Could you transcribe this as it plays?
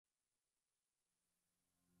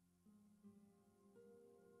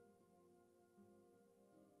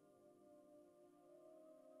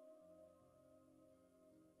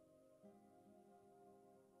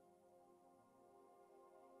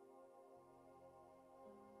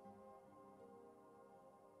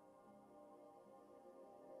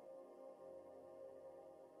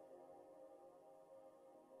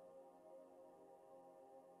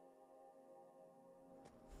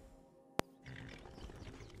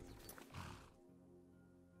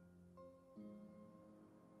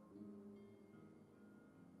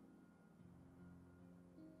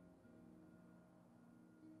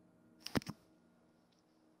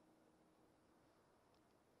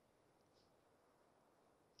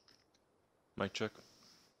Mic check.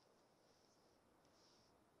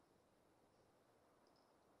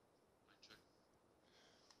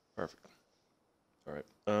 Perfect. All right.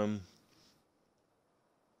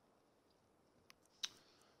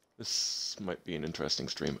 This might be an interesting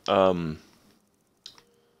stream.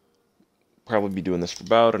 Probably be doing this for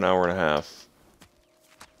about an hour and a half.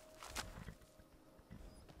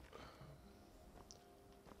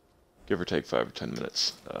 Give or take 5 or 10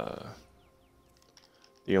 minutes.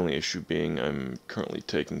 The only issue being I'm currently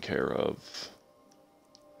taking care of.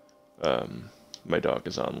 My dog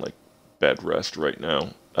is on like bed rest right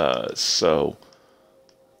now, so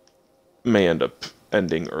may end up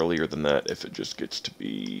ending earlier than that if it just gets to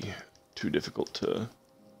be too difficult to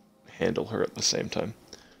handle her at the same time.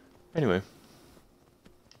 Anyway.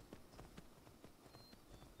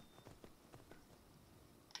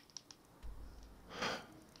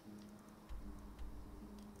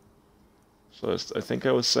 So I think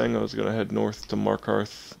I was saying I was going to head north to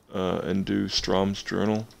Markarth and do Strom's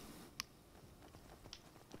Journal.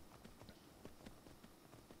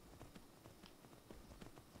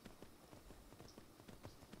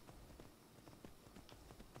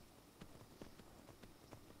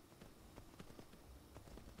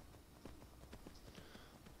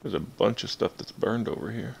 There's a bunch of stuff that's burned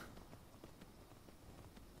over here.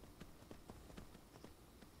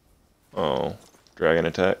 Oh, dragon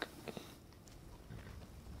attack?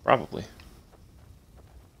 Probably.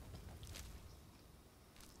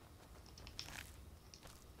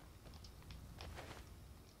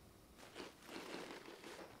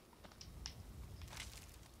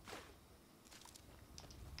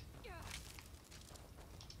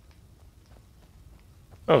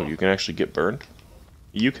 Oh, you can actually get burned?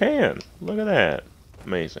 You can! Look at that.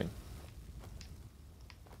 Amazing.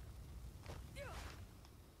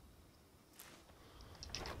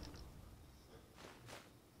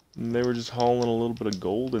 And they were just hauling a little bit of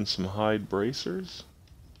gold and some hide bracers?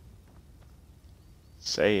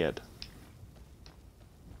 Sad.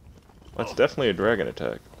 That's definitely a dragon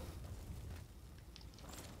attack.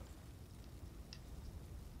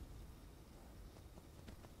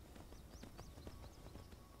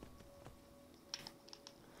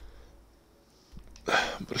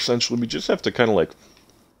 But essentially we just have to kind of like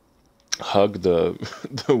hug the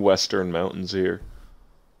the western mountains here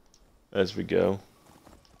as we go.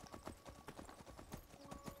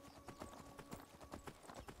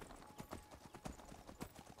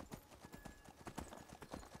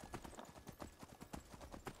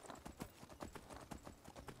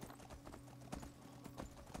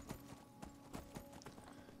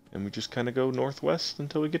 And we just kind of go northwest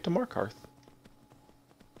until we get to Markarth.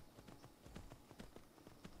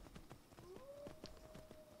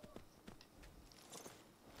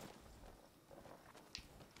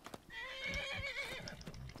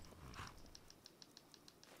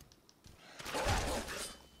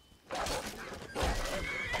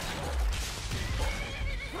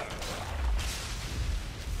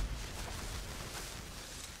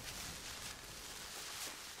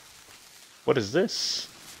 What is this?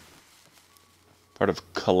 Part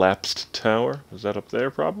of collapsed tower? Is that up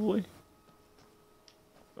there, probably?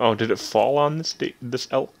 Oh, did it fall on this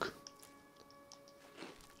elk?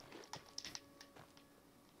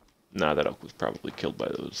 Nah, that elk was probably killed by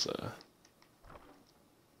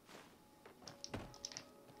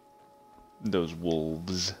those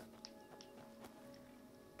wolves.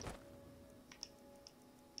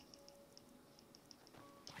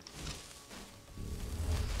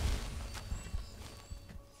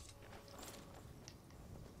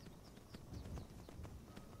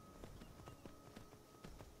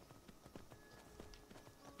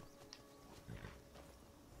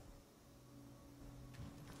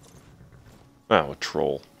 Oh, a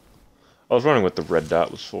troll. I was wondering what the red dot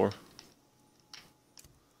was for.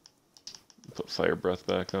 Put fire breath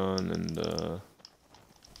back on and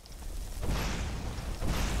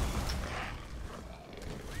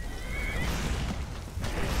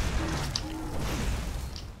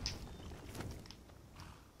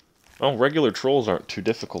well, regular trolls aren't too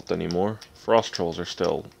difficult anymore. Frost trolls are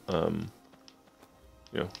still, you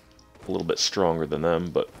know, a little bit stronger than them,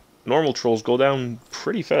 but normal trolls go down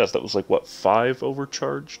pretty fast. That was like, what, 5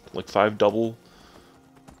 overcharged? Like 5 double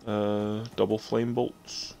flame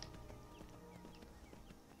bolts?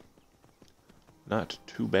 Not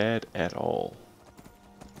too bad at all.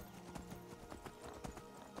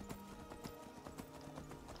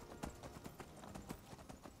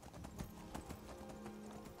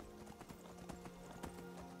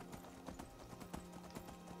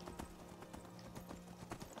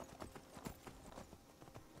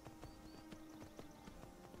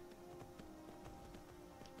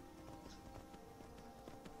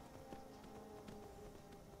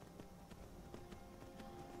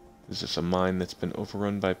 Is this a mine that's been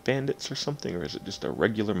overrun by bandits or something, or is it just a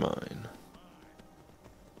regular mine?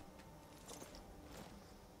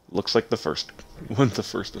 Looks like the first one, the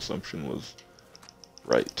first assumption was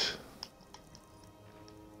right.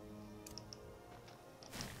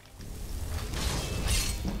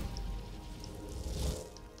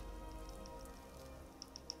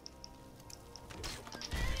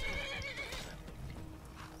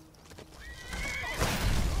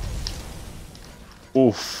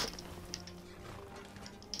 Oof.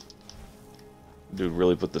 Dude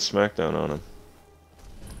really put the smackdown on him.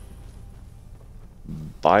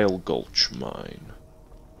 Bile Gulch Mine.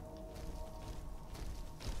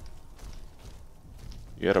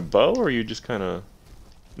 You got a bow, or you just kind of...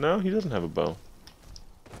 No, he doesn't have a bow.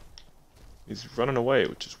 He's running away,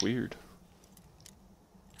 which is weird.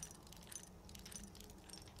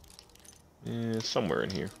 Yeah, somewhere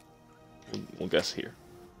in here. We'll guess here.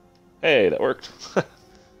 Hey, that worked.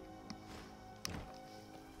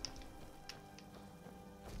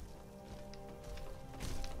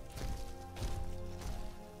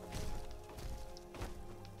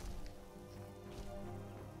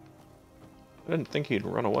 I didn't think he'd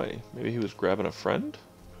run away. Maybe he was grabbing a friend?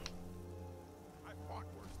 I fought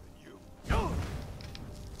worse than you.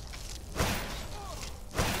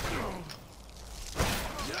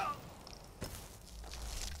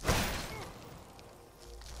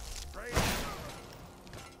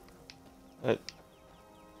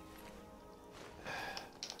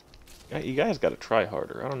 You guys gotta try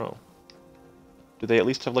harder. I don't know. Do they at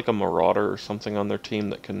least have like a marauder or something on their team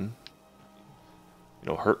that can, you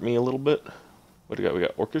know, hurt me a little bit? What do we got? We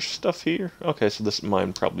got orcish stuff here? Okay, so this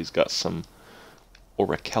mine probably's got some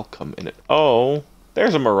orichalcum in it. Oh,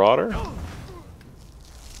 there's a marauder.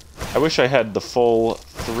 I wish I had the full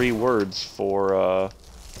 3 words for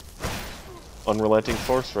unrelenting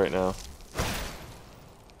force right now.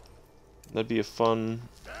 That'd be a fun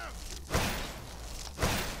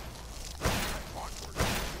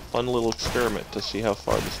little experiment to see how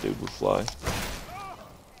far this dude would fly.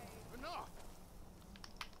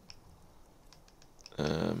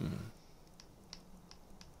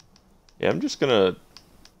 Yeah, I'm just gonna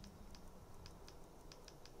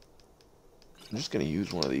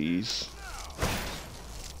use one of these.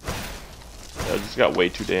 I just got way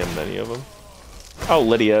too damn many of them. Oh,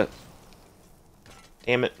 Lydia.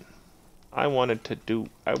 Damn it. I wanted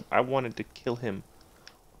to kill him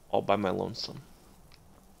all by my lonesome.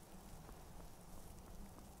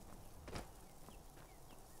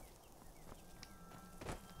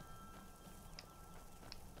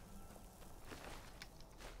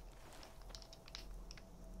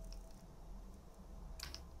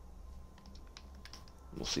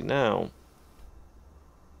 We'll see now.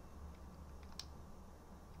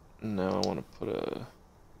 Now I want to put a...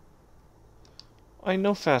 I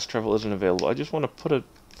know fast travel isn't available. I just want to put a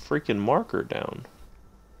freaking marker down.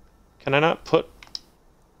 Can I not put...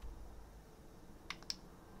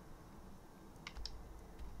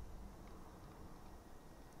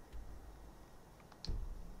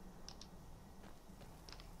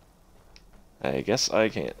 I guess I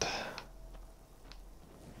can't.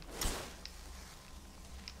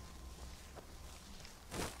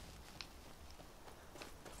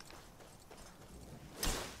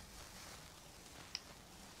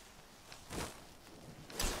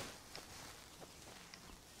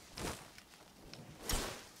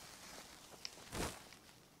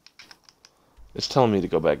 It's telling me to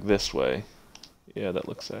go back this way. Yeah, that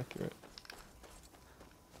looks accurate.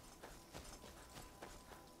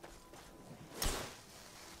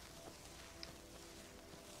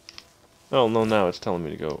 Oh, no, now it's telling me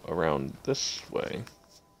to go around this way.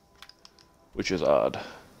 Which is odd.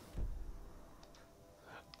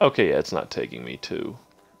 Okay, yeah, it's not taking me to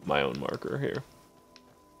my own marker here.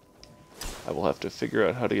 I will have to figure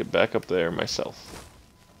out how to get back up there myself.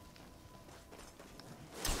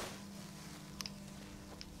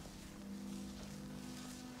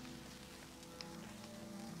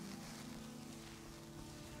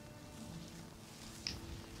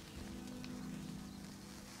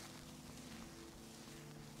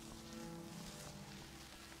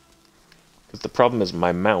 Because the problem is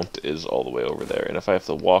my mount is all the way over there, and if I have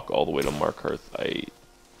to walk all the way to Markarth, I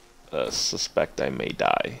suspect I may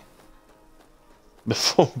die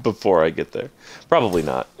before I get there. Probably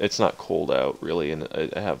not. It's not cold out, really, and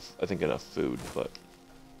I have, I think, enough food, but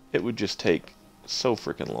it would just take so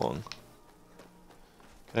freaking long.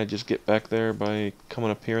 Can I just get back there by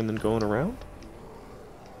coming up here and then going around?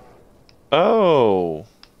 Oh!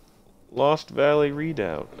 Lost Valley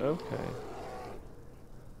Redoubt. Okay.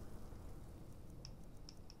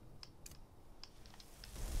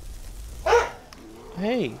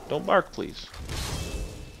 Hey, don't bark, please.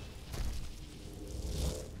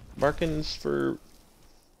 Barking's for,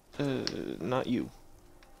 not you.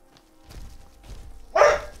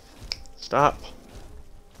 Stop.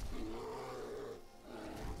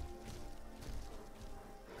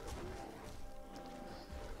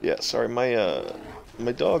 Yeah, sorry, my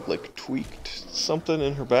dog, like, tweaked something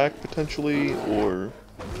in her back, potentially, or...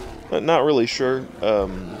 not really sure,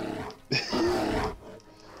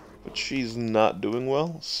 but she's not doing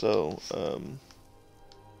well, so,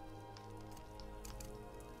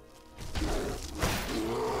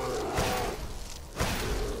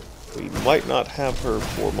 we might not have her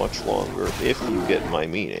for much longer, if you get my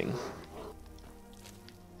meaning.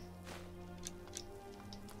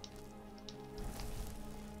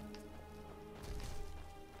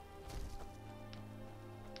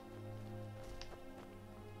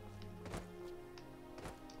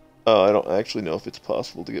 Oh, I don't actually know if it's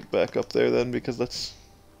possible to get back up there then, because that's...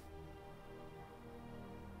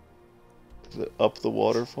 Is it up the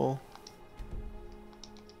waterfall?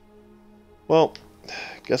 Well,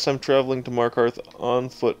 guess I'm traveling to Markarth on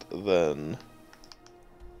foot then.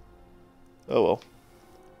 Oh well.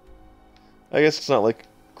 I guess it's not like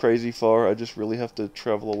crazy far, I just really have to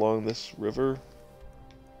travel along this river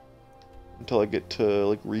until I get to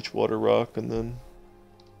like Reachwater Rock and then...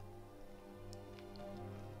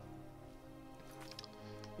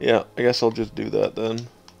 Yeah, I guess I'll just do that then.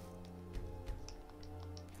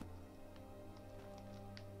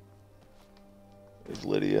 There's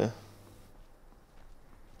Lydia.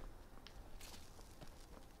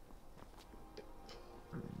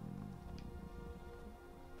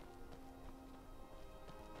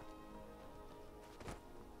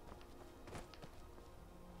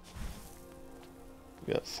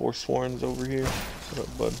 We got Forsworns over here. What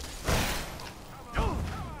up, bud?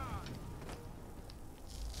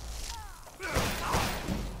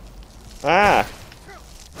 Ah!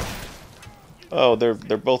 Oh, they're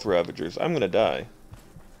both Ravagers. I'm gonna die.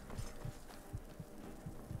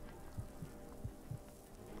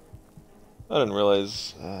 I didn't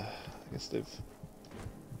realize. I guess they've.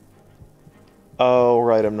 Oh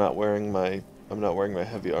right, I'm not wearing my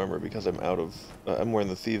heavy armor because I'm out of. I'm wearing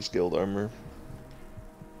the Thieves Guild armor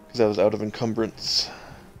because I was out of encumbrance.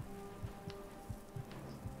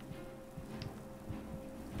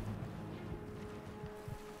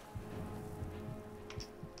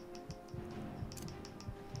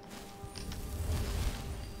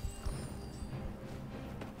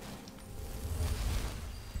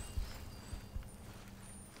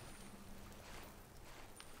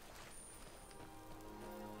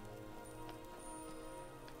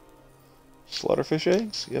 Slaughterfish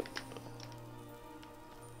eggs? Yep.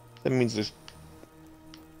 That means there's...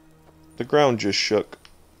 The ground just shook.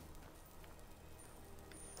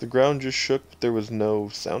 The ground just shook, but there was no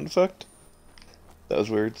sound effect? That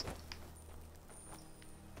was weird.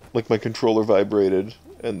 Like my controller vibrated,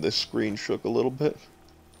 and the screen shook a little bit.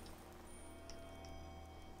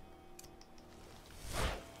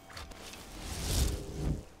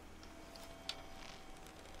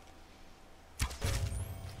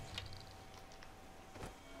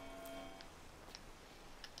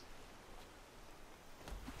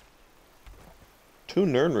 Two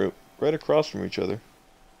Nirnroot, right across from each other.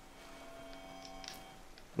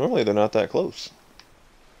 Normally they're not that close.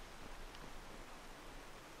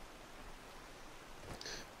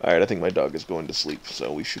 Alright, I think my dog is going to sleep,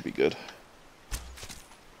 so we should be good.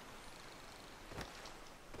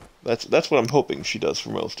 That's what I'm hoping she does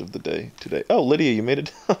for most of the day today. Oh, Lydia, you made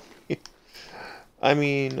it down. I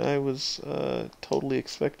mean, I was totally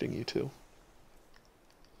expecting you to.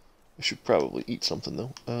 I should probably eat something,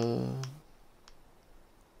 though.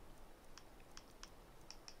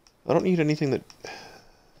 I don't need anything that...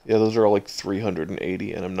 Yeah, those are all like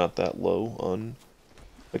 380, and I'm not that low on...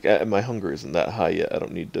 Like, my hunger isn't that high yet. I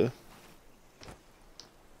don't need to... Is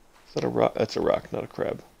that a rock? That's a rock, not a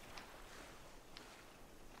crab.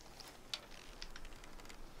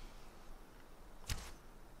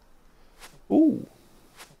 Ooh.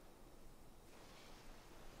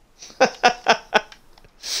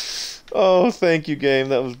 Oh, thank you, game.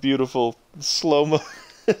 That was beautiful. Slow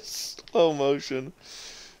motion.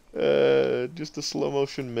 Just a slow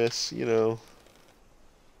motion miss, you know.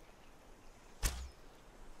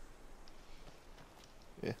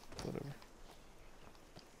 Yeah, whatever.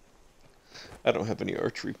 I don't have any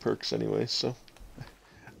archery perks anyway, so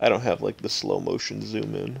I don't have like the slow motion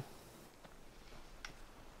zoom in.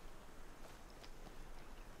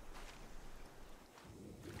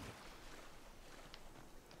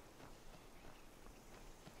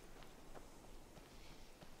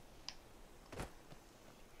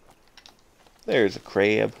 There's a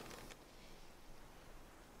crab.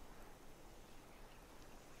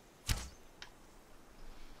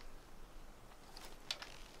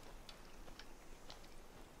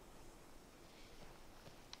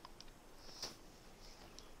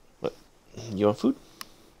 What? You want food?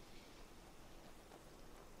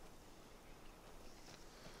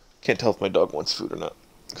 Can't tell if my dog wants food or not,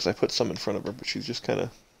 because I put some in front of her, but she's just kind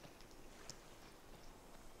of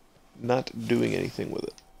not doing anything with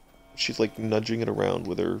it. She's like nudging it around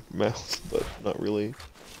with her mouth, but not really.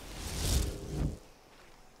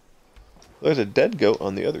 There's a dead goat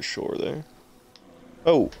on the other shore there.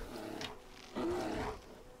 Oh!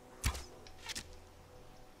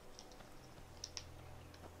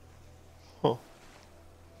 Huh.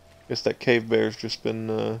 Guess that cave bear's just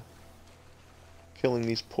been, killing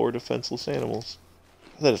these poor defenseless animals.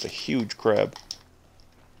 That is a huge crab.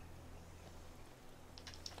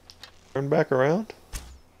 Turn back around?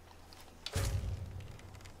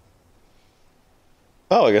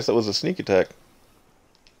 Oh, I guess that was a sneak attack.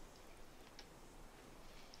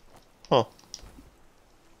 Huh.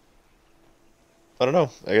 I don't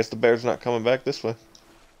know. I guess the bear's not coming back this way.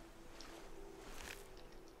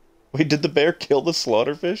 Wait, did the bear kill the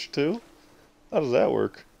slaughterfish too? How does that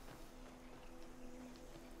work?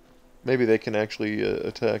 Maybe they can actually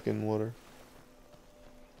attack in water.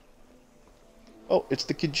 Oh, it's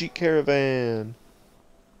the Khajiit caravan.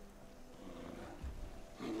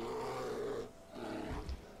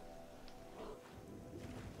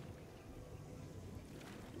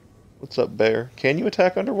 What's up, bear? Can you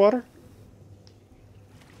attack underwater?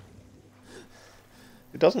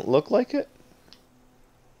 It doesn't look like it.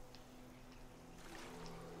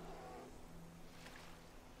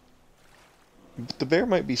 But the bear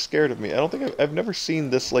might be scared of me. I don't think I've never seen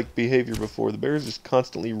this like behavior before. The bear is just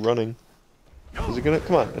constantly running. Is it gonna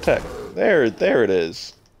come on attack? There it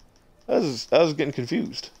is. I was getting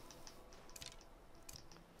confused.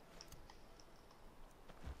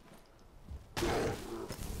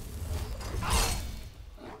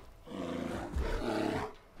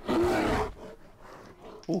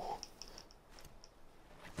 Ooh.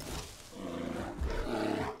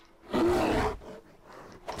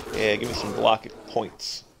 Yeah, give me some block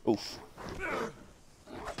points. Oof.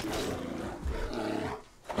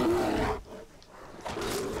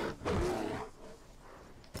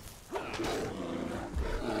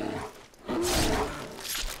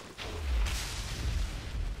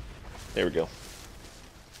 There we go.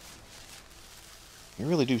 You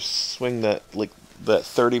really do swing that, like, that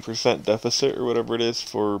 30% deficit or whatever it is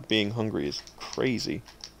for being hungry is crazy.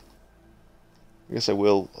 I guess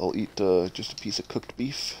I'll eat just a piece of cooked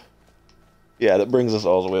beef. Yeah, that brings us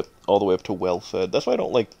all the way up to well-fed. That's why I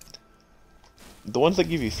don't like the ones that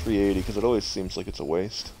give you 380, because it always seems like it's a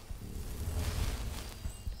waste.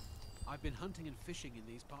 I've been hunting and fishing in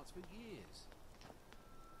these parts for years.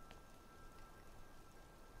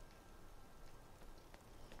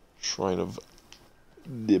 Shrine of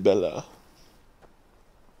Dibella.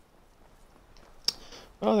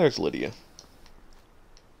 Oh, there's Lydia.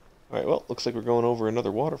 Alright, well, looks like we're going over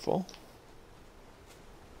another waterfall.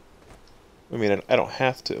 I mean, I don't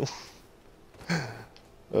have to.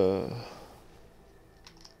 But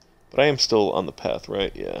I am still on the path,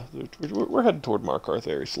 right? Yeah, we're headed toward Markarth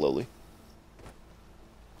very slowly.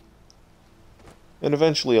 And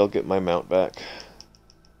eventually I'll get my mount back.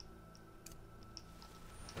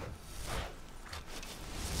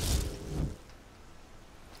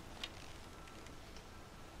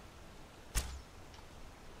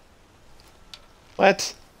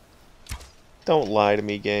 What? Don't lie to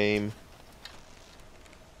me, game.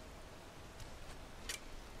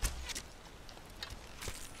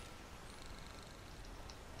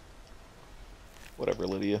 Whatever,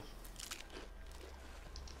 Lydia.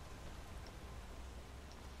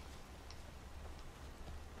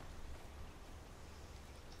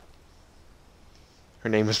 Her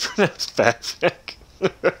name is pronounced Fatjack.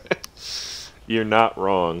 You're not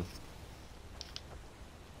wrong.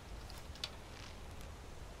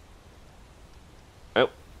 Oh,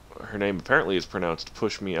 her name apparently is pronounced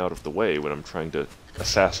push me out of the way when I'm trying to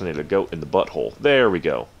assassinate a goat in the butthole. There we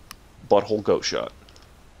go. Butthole goat shot.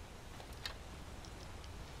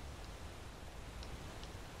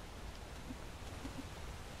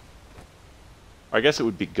 I guess it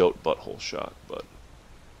would be goat butthole shot, but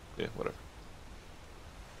yeah, whatever.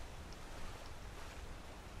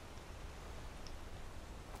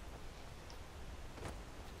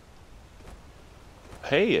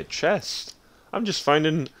 Hey, a chest. I'm just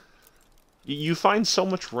finding... You find so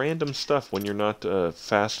much random stuff when you're not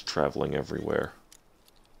fast traveling everywhere.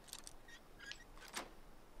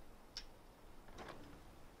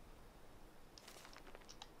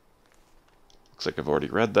 Looks like I've already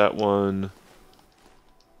read that one.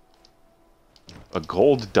 A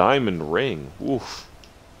gold diamond ring. Oof.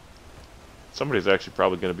 Somebody's actually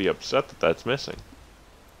probably going to be upset that that's missing.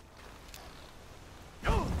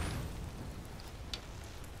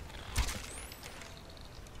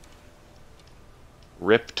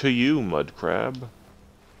 Rip to you, mud crab.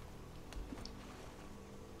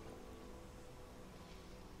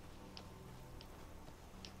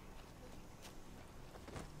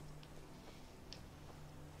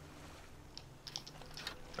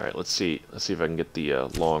 Alright, let's see. Let's see if I can get the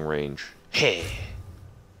long range. Hey.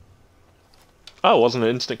 Oh, it wasn't an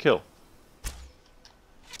instant kill.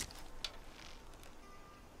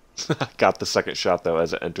 Got the second shot, though,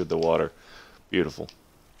 as it entered the water. Beautiful.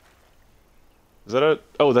 Is that a...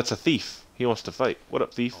 Oh, that's a thief. He wants to fight. What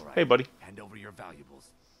up, thief? Right. Hey, buddy. Hand over your valuables,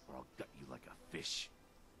 or I'll gut you like a fish.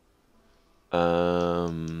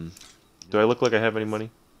 Do I look like I have any money?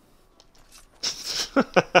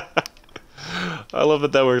 I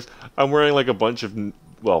love that works. I'm wearing like a bunch of...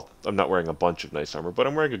 Well, I'm not wearing a bunch of nice armor, but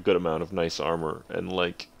I'm wearing a good amount of nice armor, and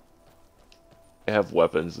like... I have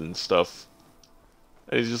weapons and stuff.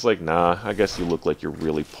 And he's just like, nah, I guess you look like you're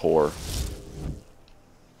really poor.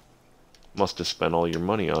 Must have spent all your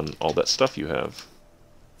money on all that stuff you have.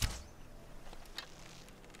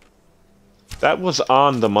 That was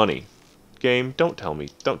on the money. Game, don't tell me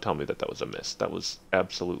that that was a miss. That was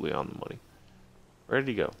absolutely on the money. Where did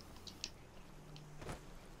he go?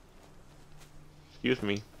 Excuse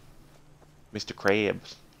me. Mr.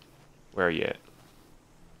 Krabs. Where are you at?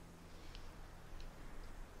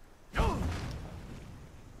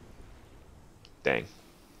 Dang.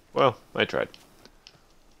 Well, I tried.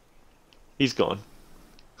 He's gone.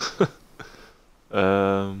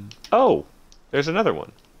 Oh! There's another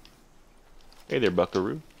one. Hey there,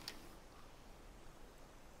 buckaroo.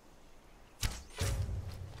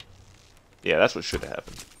 Yeah, that's what should have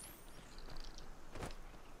happened.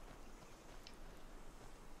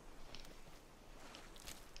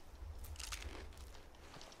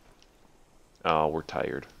 Oh, we're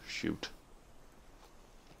tired. Shoot.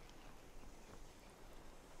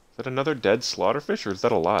 Is that another dead slaughterfish, or is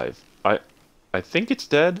that alive? I think it's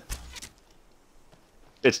dead.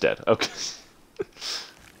 It's dead. Okay.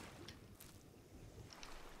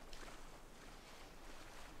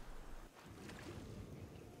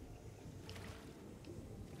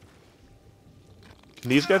 Can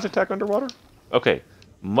these guys attack underwater? Okay.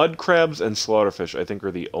 Mud crabs and slaughterfish, I think,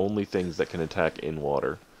 are the only things that can attack in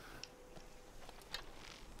water.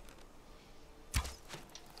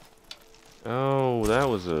 Oh, that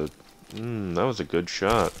was a good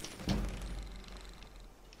shot.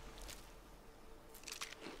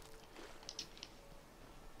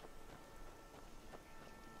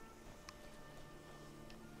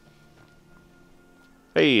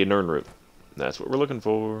 Hey, an urn root. That's what we're looking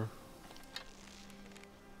for.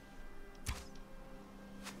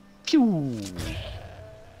 Pew!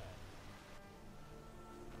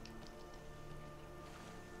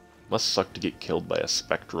 Must suck to get killed by a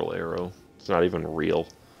spectral arrow. It's not even real.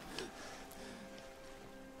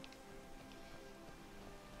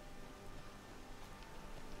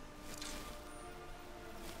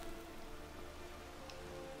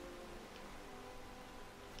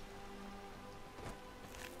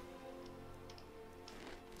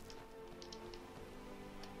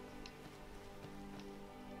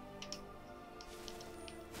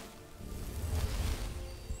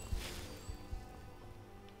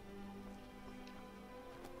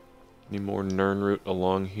 Any more Nern route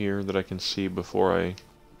along here that I can see before I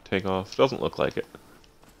take off? Doesn't look like it.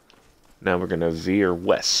 Now we're gonna veer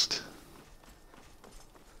west.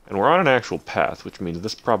 And we're on an actual path, which means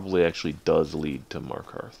this probably actually does lead to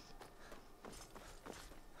Markarth.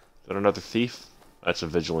 Is that another thief? That's a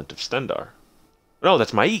Vigilant of Stendar. No,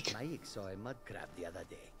 that's Maik! Maik saw a mud crab the other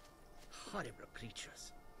day. Horrible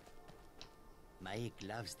creatures. Maik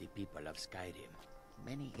loves the people of Skyrim.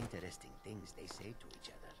 Many interesting things they say to each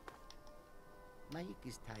other. Maik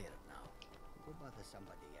is tired now. Go bother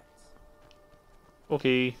somebody else.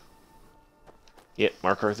 Okay. Yep,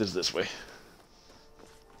 Markarth is this way.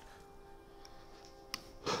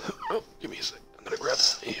 Oh, give me a sec. I'm gonna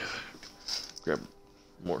grab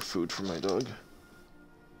more food for my dog.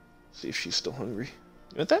 See if she's still hungry.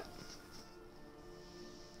 You want that?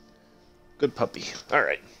 Good puppy.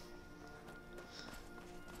 Alright.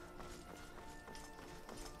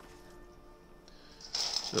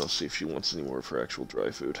 I'll see if she wants any more of her actual dry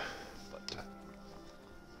food. But,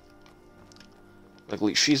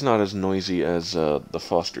 luckily, she's not as noisy as the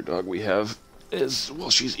foster dog we have is while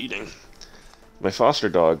she's eating. My foster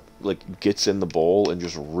dog, like, gets in the bowl and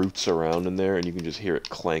just roots around in there, and you can just hear it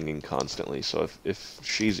clanging constantly. So if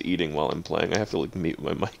she's eating while I'm playing, I have to, like, mute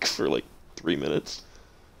my mic for, like, 3 minutes.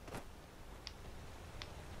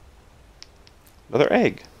 Another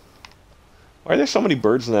egg. Why are there so many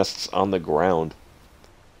bird's nests on the ground?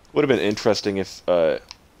 Would have been interesting if,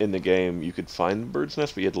 in the game, you could find bird's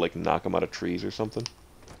nests, but you had to, like, knock them out of trees or something.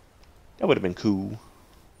 That would have been cool.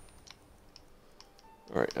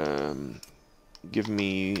 Alright, give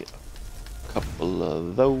me a couple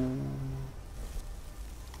of those.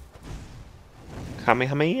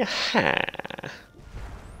 Kamehameha.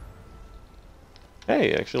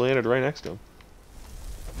 Hey, actually landed right next to him.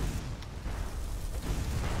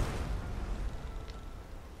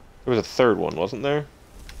 There was a third one, wasn't there?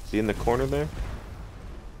 Is he in the corner there?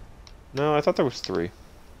 No, I thought there was 3.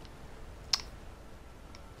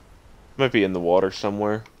 Might be in the water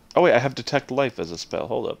somewhere. Oh wait, I have Detect Life as a spell.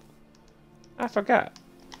 Hold up. I forgot.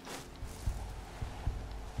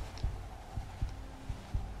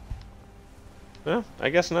 Well, I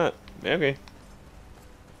guess not. Okay.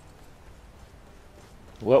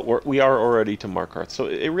 Well, we are already to Markarth, so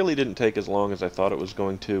it really didn't take as long as I thought it was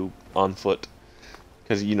going to on foot.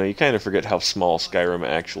 Because, you know, you kind of forget how small Skyrim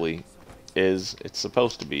actually is. It's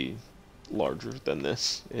supposed to be larger than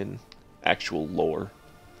this in actual lore.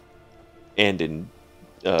 And in,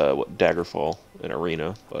 Daggerfall, an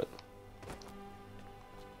arena, but...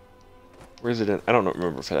 Where is it in? I don't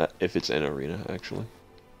remember if it's in arena, actually.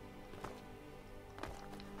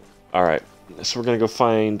 Alright, so we're gonna go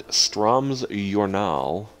find Strom's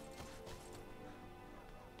Jornal.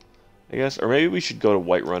 I guess, or maybe we should go to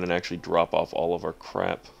Whiterun and actually drop off all of our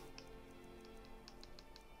crap.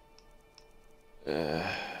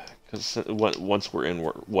 Because once we're in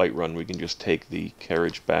Whiterun, we can just take the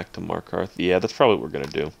carriage back to Markarth. Yeah, that's probably what we're gonna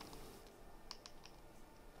do.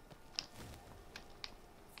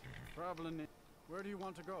 Traveling. Where do you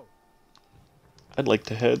want to go? I'd like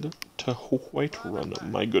to head to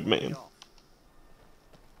Whiterun, my good man.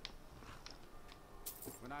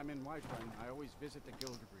 When I'm in Whiterun, I always visit the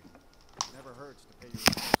Gildergreen. It never hurts to pay your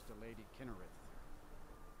respects to Lady Kinnereth.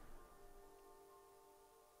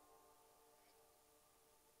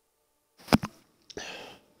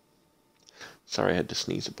 Sorry, I had to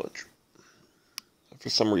sneeze a bunch. For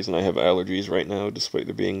some reason, I have allergies right now, despite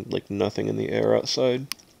there being, like, nothing in the air outside.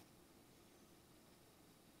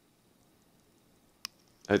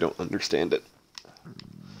 I don't understand it.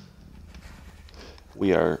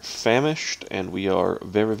 We are famished, and we are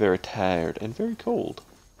very, very tired, and very cold.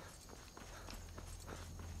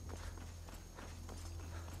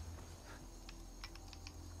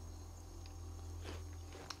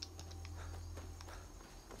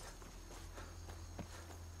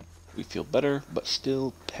 We feel better, but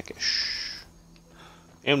still peckish.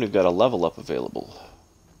 And we've got a level up available.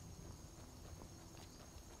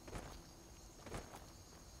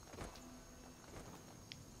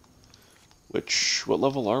 Which, what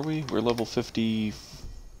level are we? We're level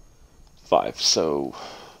 55, so...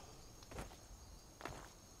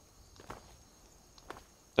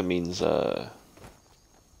 That means,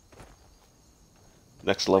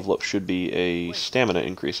 next level up should be a stamina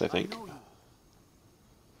increase, I think.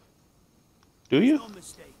 Do you?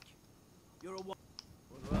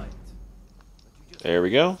 There we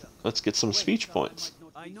go. Let's get some speech points.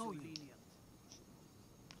 I know you.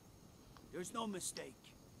 There's no mistake.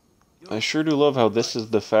 I sure do love how this is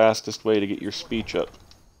the fastest way to get your speech up.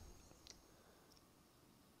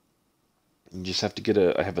 You just have to get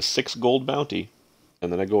I have a 6 gold bounty,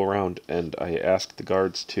 and then I go around and I ask the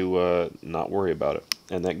guards to not worry about it.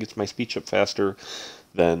 And that gets my speech up faster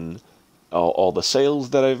than all the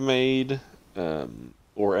sales that I've made,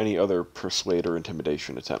 or any other persuade or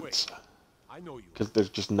intimidation attempts. I know you. Because there's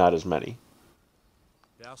just not as many.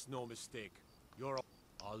 There's no mistake. You're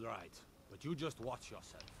all right, but you just watch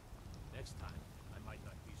yourself. Next time, I might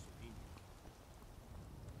not be so lenient.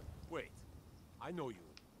 Wait, I know you.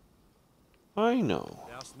 I know.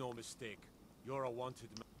 There's no mistake. You're a wanted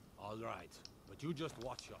man. All right, but you just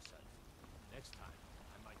watch yourself. Next time,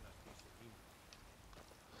 I might not be so lenient.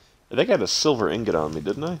 I think I had a silver ingot on me,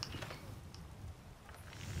 didn't I?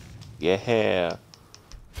 Yeah.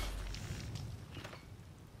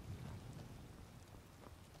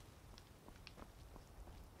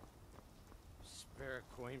 Spare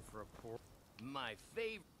coin for a poor. My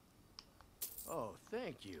favorite. Oh,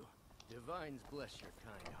 thank you. Divines bless your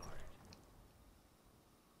kind heart.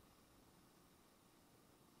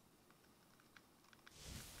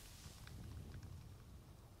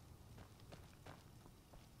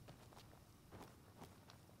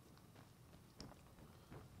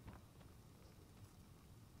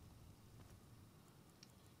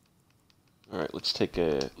 All right, let's take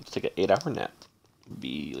a 8-hour nap.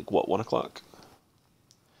 Be like what, 1 o'clock?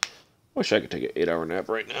 Wish I could take an 8-hour nap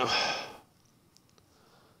right now.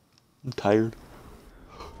 I'm tired.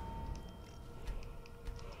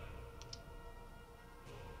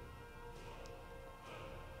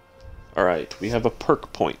 All right, we have a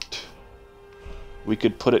perk point. We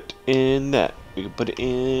could put it in that. We could put it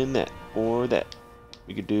in that or that.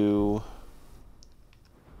 We could do.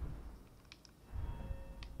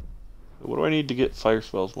 What do I need to get fire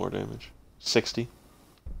spells more damage? 60.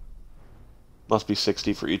 Must be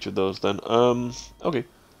 60 for each of those then. Okay.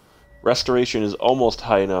 Restoration is almost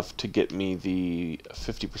high enough to get me the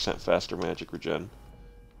 50% faster magic regen,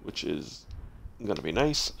 which is gonna be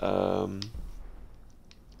nice.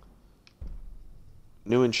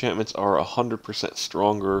 New enchantments are 100%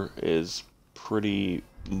 stronger, is pretty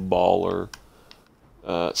baller.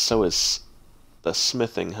 So is the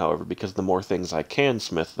smithing, however, because the more things I can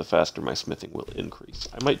smith, the faster my smithing will increase.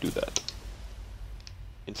 I might do that.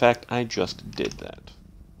 In fact, I just did that.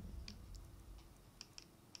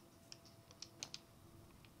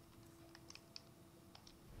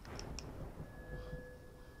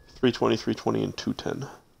 $320, $320, and $210.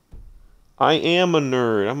 I am a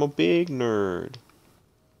nerd. I'm a big nerd.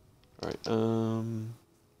 Alright,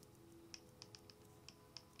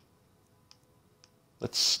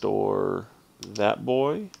 let's store that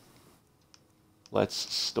boy. Let's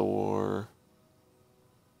store...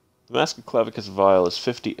 The Mask of Clavicus Vial is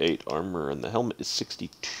 58 armor, and the helmet is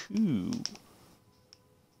 62.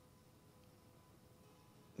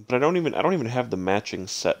 But I don't even have the matching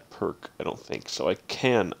set perk, I don't think, so I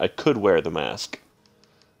could wear the mask.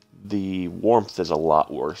 The warmth is a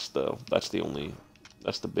lot worse, though. That's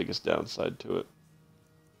the biggest downside to it.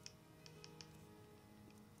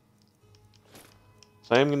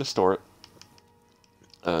 So I am going to store it.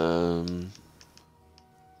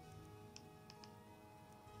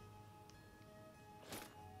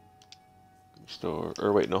 Store,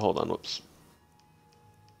 or wait, no, hold on, whoops.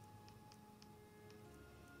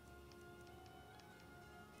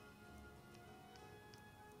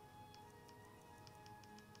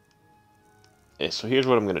 Okay, so here's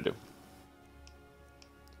what I'm going to do.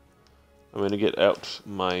 I'm going to get out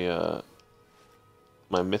my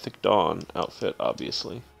my Mythic Dawn outfit,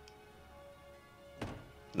 obviously.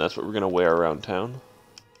 And that's what we're going to wear around town.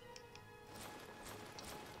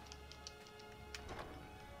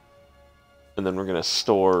 And then we're going to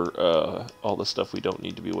store all the stuff we don't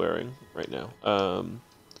need to be wearing right now.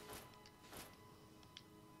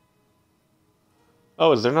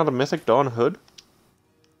 Oh, is there not a Mythic Dawn hood?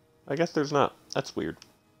 I guess there's not. That's weird.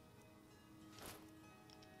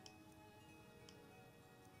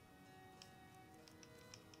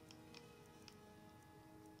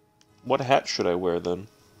 What hat should I wear then?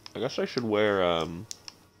 I guess I should wear, I mean,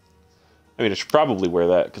 I should probably wear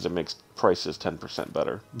that because it makes prices 10%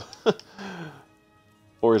 better.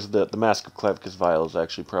 Or is the Mask of Clavicus Vial is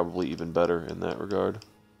actually probably even better in that regard.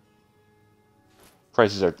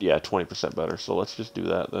 Prices are, yeah, 20% better, so let's just do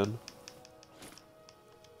that then.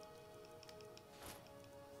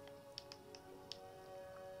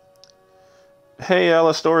 Hey,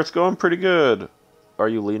 Alastor, it's going pretty good. Are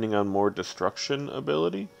you leaning on more destruction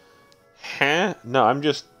ability? Huh? No,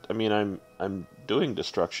 I'm doing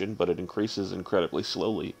destruction, but it increases incredibly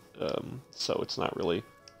slowly. So it's not really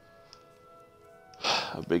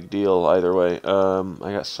a big deal either way.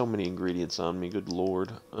 I got so many ingredients on me, good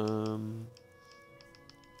lord.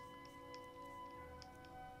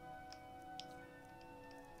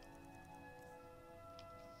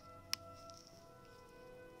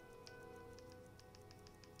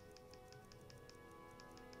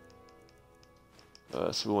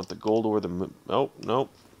 So we want the gold ore,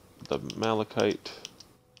 nope, the malachite,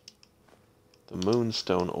 the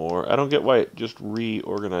moonstone ore. I don't get why it just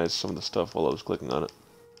reorganized some of the stuff while I was clicking on it.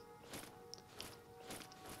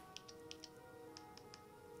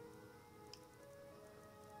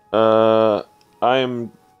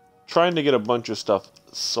 I'm trying to get a bunch of stuff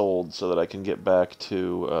sold so that I can get back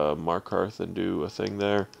to Markarth and do a thing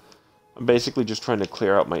there. I'm basically just trying to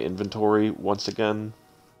clear out my inventory once again,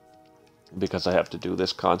 because I have to do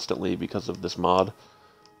this constantly because of this mod.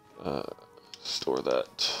 Store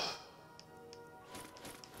that.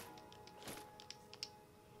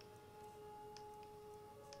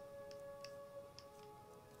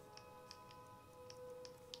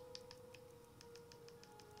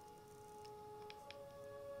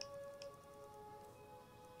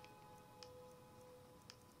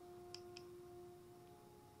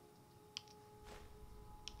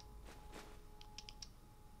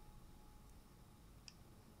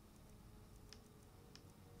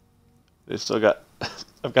 They still got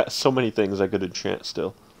I've got so many things I could enchant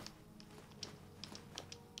still.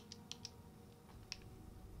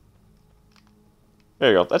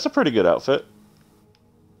 There you go. That's a pretty good outfit.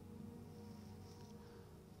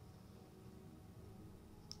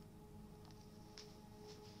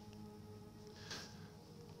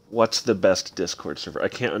 What's the best Discord server? I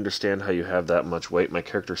can't understand how you have that much weight. My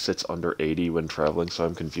character sits under 80 when traveling, so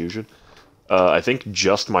I'm confusion. I think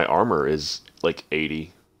just my armor is like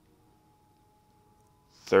 80.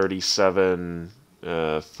 37,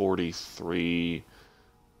 43,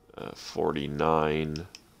 49,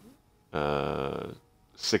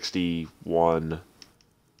 61,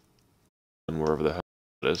 and wherever the hell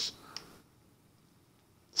it is.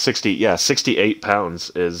 60, yeah, 68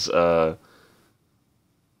 pounds is, I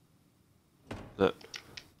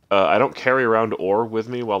don't carry around ore with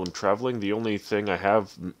me while I'm traveling. The only thing I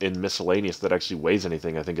have in miscellaneous that actually weighs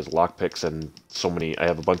anything, I think, is lockpicks and so many. I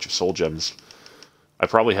have a bunch of soul gems. I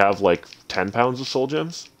probably have like 10 pounds of soul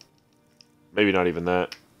gems. Maybe not even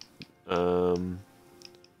that. Because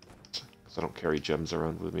I don't carry gems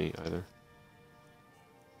around with me either.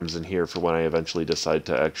 Gems in here for when I eventually decide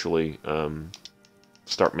to actually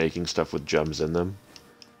start making stuff with gems in them.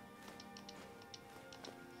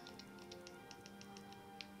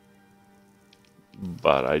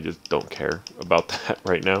 But I just don't care about that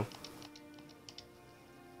right now.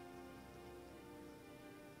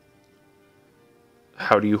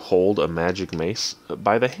 How do you hold a magic mace?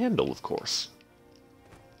 By the handle, of course.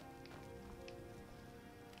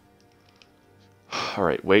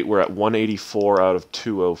 Alright, wait, we're at 184 out of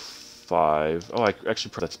 205. Oh, I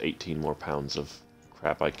actually, that's 18 more pounds of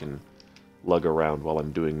crap I can lug around while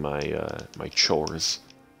I'm doing my, my chores.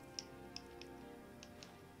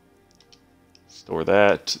 Store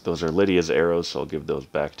that. Those are Lydia's arrows, so I'll give those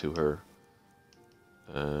back to her.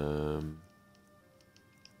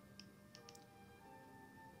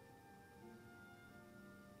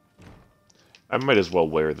 I might as well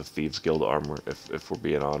wear the Thieves Guild armor, if we're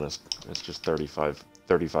being honest. It's just 35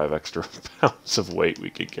 extra pounds of weight we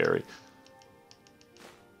could carry.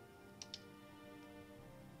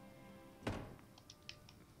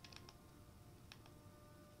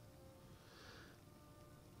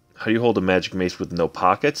 How do you hold a magic mace with no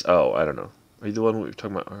pockets? Oh, I don't know. Are you the one we were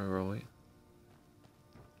talking about? Oh, wait.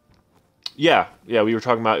 Yeah, we were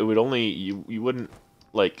talking about it would only you wouldn't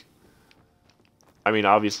like. I mean,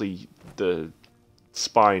 obviously the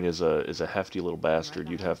spine is a hefty little bastard.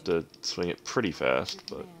 You'd have to swing it pretty fast,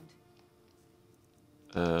 but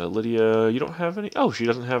Lydia, you don't have any. Oh, she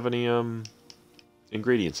doesn't have any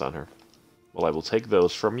ingredients on her. Well, I will take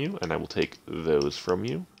those from you, and I will take those from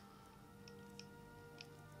you.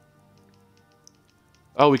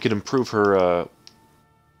 Oh, we could improve her.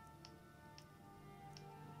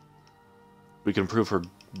 We can improve her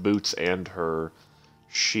boots and her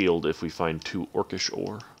shield if we find 2 orcish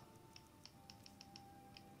ore.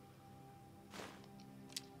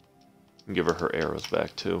 And give her arrows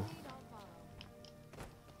back too.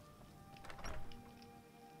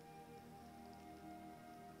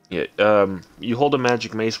 Yeah, you hold a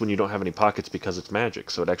magic mace when you don't have any pockets because it's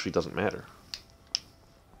magic, so it actually doesn't matter.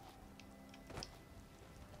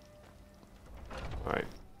 Alright.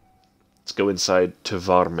 Let's go inside to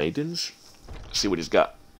Varmaiden's. See what he's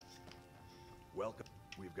got. Welcome.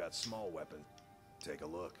 We've got small weapons. Take a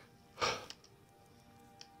look.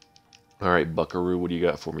 Alright, Buckaroo, what do you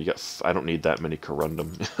got for me? You got I don't need that many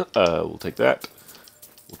corundum. We'll take that.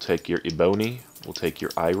 We'll take your ebony. We'll take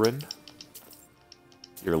your iron.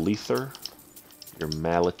 Your lether. Your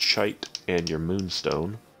malachite. And your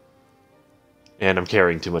moonstone. And I'm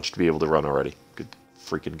carrying too much to be able to run already. Good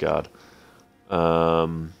freaking god. I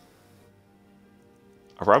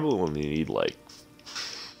probably only need like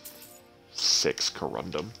 6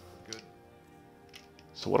 corundum. Good.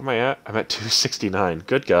 So what am I at? I'm at 269.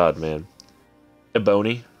 Good god, man.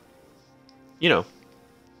 Ebony. You know.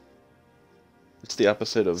 It's the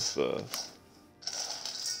opposite of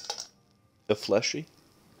fleshy.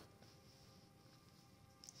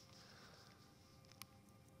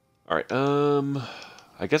 Alright,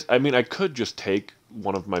 I guess, I mean, I could just take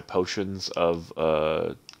one of my potions of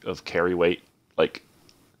carry weight, like...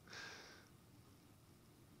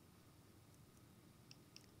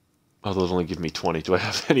 Oh, those only give me 20. Do I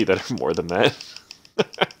have any that are more than that? When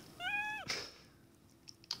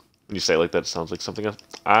you say it like that, it sounds like something else.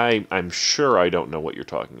 I'm sure I don't know what you're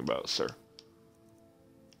talking about, sir.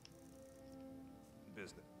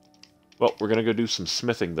 Business. Well, we're going to go do some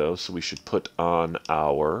smithing, though, so we should put on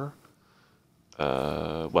our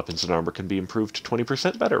weapons and armor can be improved to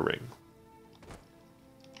 20% better ring.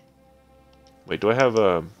 Wait, do I have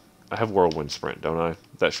I have Whirlwind Sprint, don't I?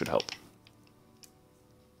 That should help.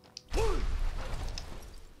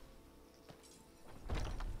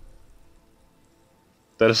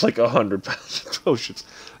 That is like 100 potions.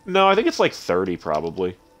 No, I think it's like 30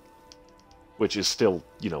 probably. Which is still,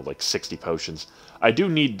 you know, like 60 potions. I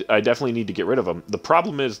definitely need to get rid of them. The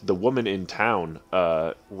problem is the woman in town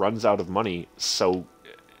runs out of money so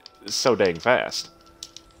dang fast.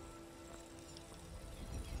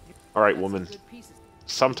 Alright, woman.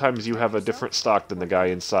 Sometimes you have a different stock than the guy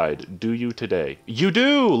inside. Do you today? You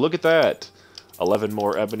do! Look at that! 11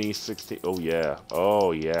 more ebony, 60... Oh, yeah.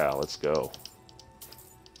 Oh, yeah. Let's go.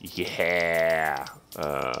 Yeah!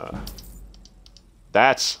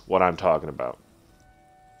 That's what I'm talking about.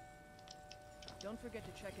 Don't forget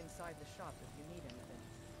to check inside the shop if you need anything.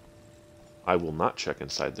 I will not check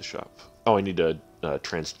inside the shop. Oh, I need to I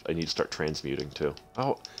need to start transmuting too.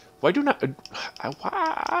 Oh, why do not?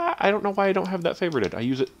 I don't know why I don't have that favorited. I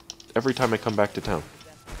use it every time I come back to town.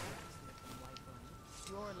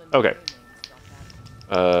 Okay.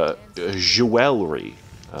 Jewelry.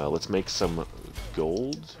 Let's make some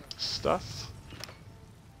gold stuff.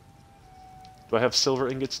 Do I have silver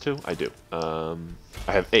ingots too? I do. I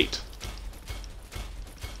have 8.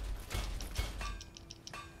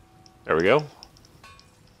 There we go.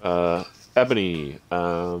 Ebony.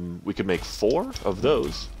 We could make 4 of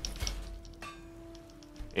those.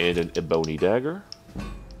 And an ebony dagger.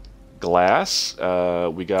 Glass.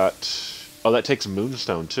 We got... Oh, that takes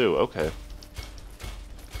moonstone too. Okay.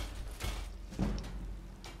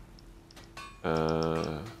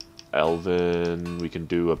 Elven. We can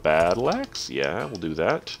do a battle axe. Yeah, we'll do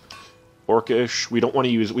that. Orcish. We don't want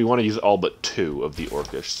to use... We want to use all but 2 of the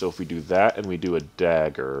Orcish. So if we do that and we do a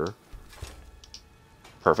dagger...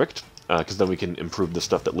 Perfect. Because then we can improve the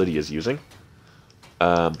stuff that Lydia's using.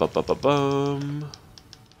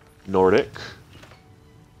 Nordic.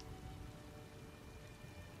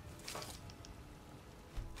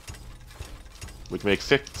 We can make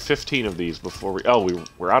 15 of these before we... Oh,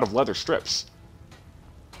 we're out of leather strips.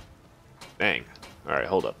 Dang. Alright,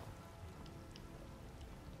 hold up.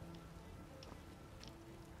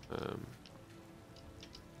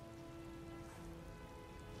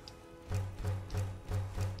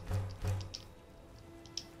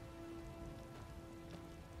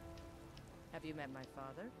 Have you met my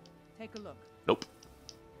father? Take a look. Nope.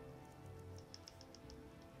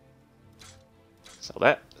 Sell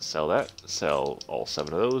that, sell that, sell all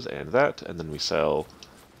 7 of those and that, and then we sell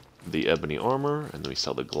the ebony armor, and then we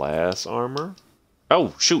sell the glass armor.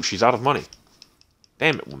 Oh, shoot, she's out of money.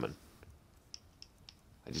 Damn it, woman.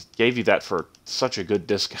 I just gave you that for such a good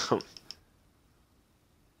discount.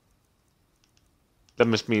 That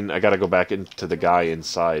must mean I gotta go back into the guy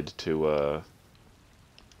inside to,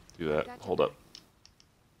 do that. Hold up.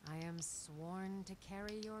 I am sworn to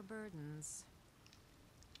carry your burdens.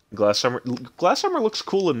 Glass armor looks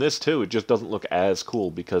cool in this too. It just doesn't look as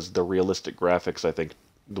cool because the realistic graphics, I think,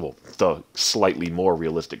 well, the slightly more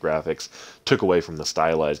realistic graphics took away from the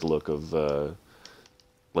stylized look of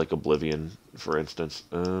like Oblivion, for instance.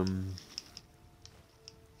 I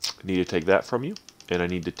need to take that from you, and I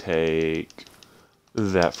need to take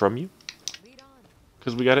that from you.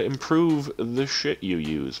 Because we gotta improve the shit you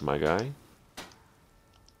use, my guy.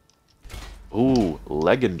 Ooh,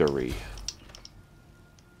 legendary.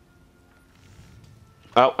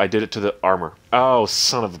 Oh, I did it to the armor. Oh,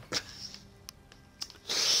 son of a...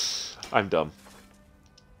 I'm dumb.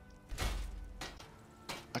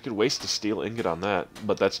 I could waste a steel ingot on that,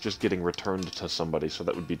 but that's just getting returned to somebody, so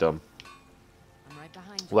that would be dumb. I'm right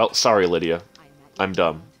behind you. Well, sorry, Lydia. I'm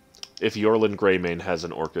dumb. If Yorlin Greymane has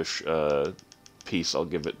an Orcish piece, I'll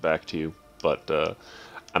give it back to you, but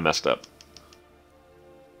I messed up.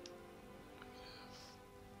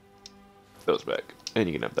 Those back. And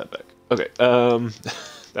you can have that back. Okay,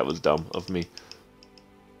 that was dumb of me.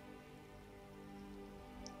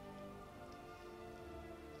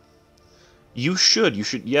 You should,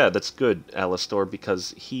 yeah, that's good, Alistor,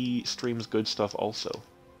 because he streams good stuff also.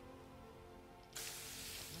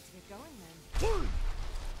 Let's get going then.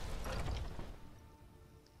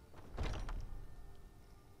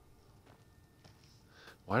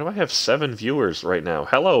 Why do I have 7 viewers right now?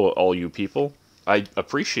 Hello, all you people. I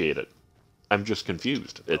appreciate it. I'm just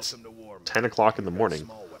confused. It's 10 o'clock in the morning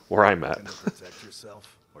where I'm at. Protect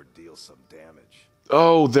yourself or deal some damage.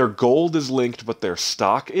 Oh, their gold is linked, but their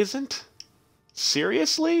stock isn't?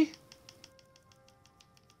 Seriously?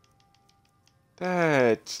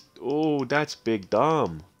 That's big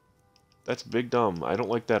dumb. That's big dumb. I don't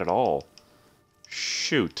like that at all.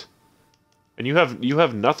 Shoot. And you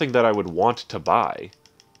have nothing that I would want to buy.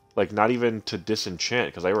 Like, not even to disenchant,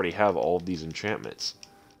 because I already have all of these enchantments.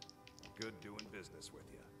 Good doing business with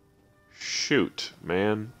you. Shoot,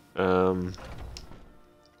 man. Trying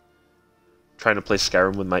to play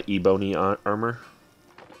Skyrim with my ebony armor.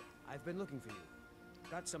 I've been looking for you.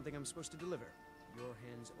 Got something I'm supposed to deliver. Your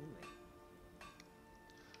hands only.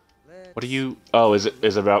 What are you... Oh,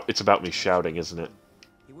 it's about me shouting, isn't it?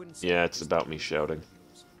 Yeah, it's about me shouting.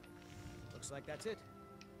 Looks like that's it.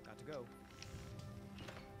 Got to go.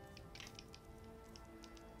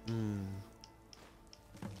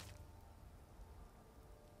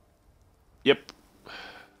 Yep.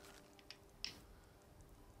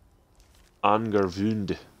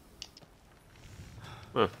 Angerwund.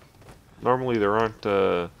 Huh. Normally there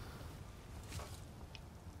aren't,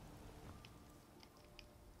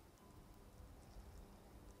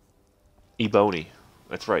 Ebony.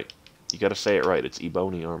 That's right. You gotta say it right. It's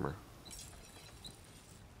Ebony armor.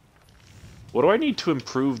 What do I need to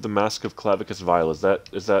improve the Mask of Clavicus Vile? Is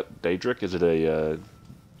that Daedric? Is it a,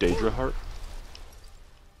 Daedra heart?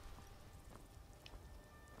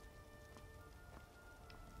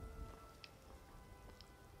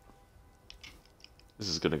 This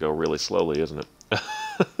is gonna go really slowly, isn't it?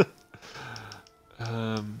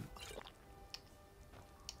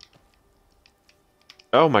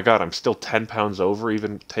 Oh my god, I'm still 10 pounds over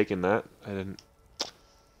even taking that. I didn't...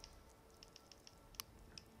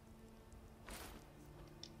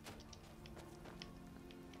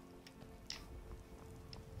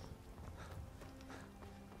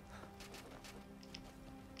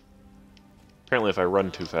 Apparently if I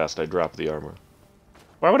run too fast, I drop the armor.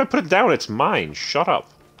 Why would I put it down? It's mine. Shut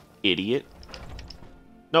up, idiot.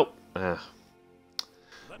 Nope. I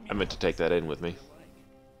meant to take that in with me.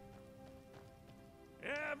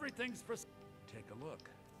 Everything's for... Take a look.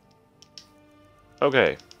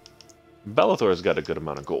 Okay. Bellathor's got a good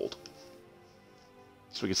amount of gold.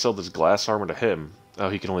 So we can sell this glass armor to him. Oh,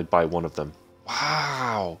 he can only buy one of them.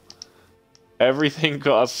 Wow! Everything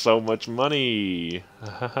costs so much money!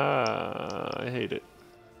 I hate it.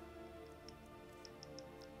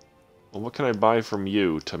 Well, what can I buy from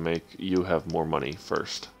you to make you have more money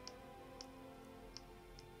first?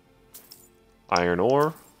 Iron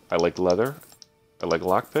ore. I like leather. I like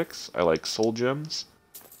lockpicks. I like soul gems.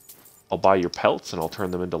 I'll buy your pelts and I'll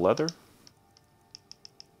turn them into leather.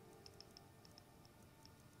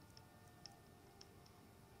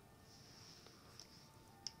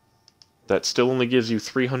 That still only gives you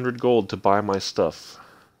 300 gold to buy my stuff.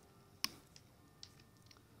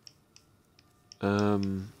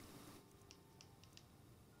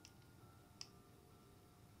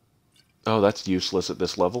 Oh, that's useless at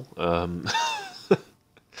this level.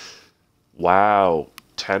 Wow,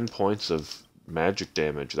 10 points of magic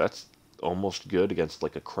damage. That's almost good against,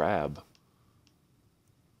 like, a crab.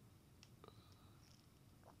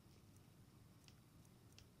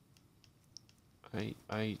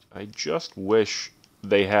 I just wish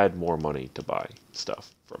they had more money to buy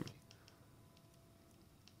stuff from me.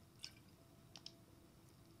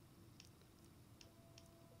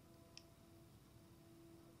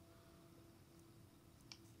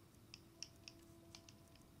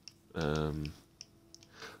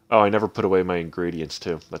 Oh, I never put away my ingredients,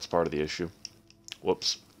 too. That's part of the issue.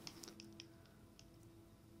 Whoops.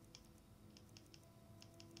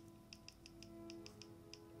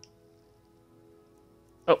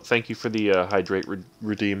 Oh, thank you for the hydrate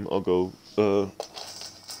redeem. I'll go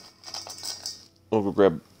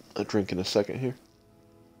grab a drink in a second here.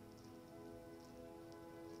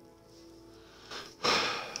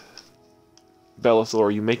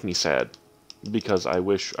 Bellathor, you make me sad. Because I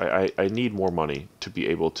wish... I need more money to be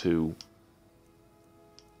able to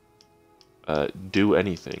do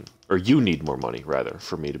anything. Or you need more money, rather,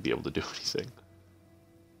 for me to be able to do anything.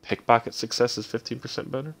 Pickpocket success is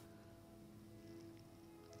 15% better?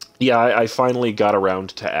 Yeah, I finally got around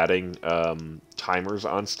to adding timers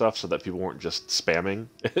on stuff so that people weren't just spamming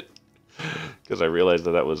it. Because I realized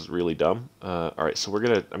that was really dumb. Alright, so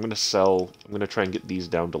I'm gonna try and get these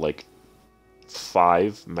down to like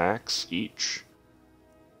 5 max each.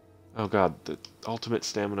 Oh god, the ultimate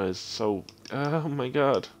stamina is so... Oh my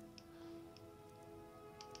god.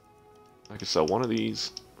 I could sell one of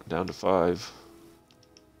these down to 5.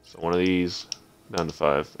 So one of these down to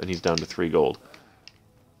 5, and he's down to 3 gold.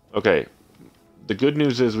 Okay, the good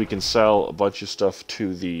news is we can sell a bunch of stuff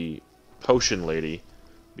to the potion lady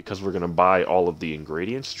because we're going to buy all of the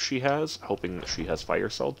ingredients she has, hoping that she has fire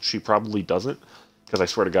salts. She probably doesn't, because I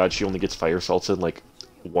swear to God, she only gets fire salts in like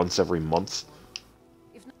once every month.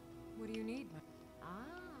 If not, what do you need? Ah,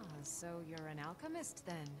 so you're an alchemist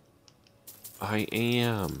then? I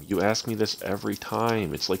am. You ask me this every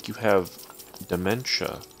time. It's like you have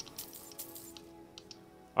dementia.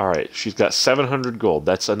 Alright, she's got 700 gold.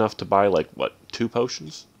 That's enough to buy, like, what, 2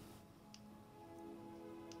 potions?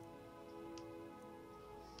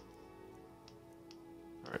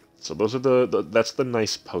 Alright, So those are that's the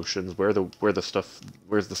nice potions. Where's the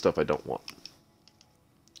stuff I don't want?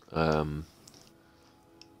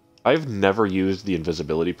 I've never used the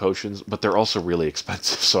invisibility potions, but they're also really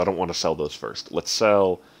expensive, so I don't want to sell those first. Let's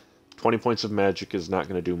sell 20 points of magic is not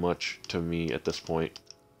going to do much to me at this point.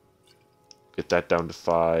 Get that down to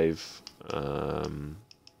 5.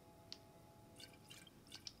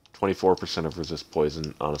 24% of resist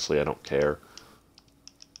poison. Honestly, I don't care.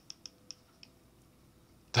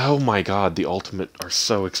 Oh my god, the ultimate are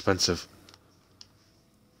so expensive.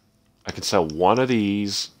 I can sell 1 of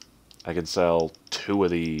these. I can sell 2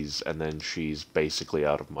 of these, and then she's basically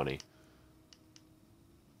out of money.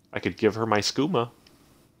 I could give her my skooma.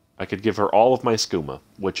 I could give her all of my skooma,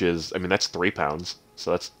 which is, I mean, that's 3 pounds,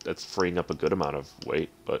 so that's freeing up a good amount of weight,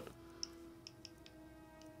 but...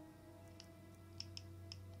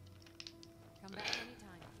 Come back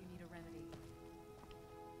anytime if you need a remedy.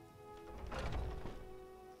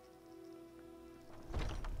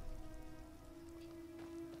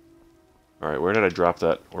 Alright, where did I drop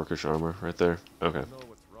that orcish armor? Right there? Okay. You know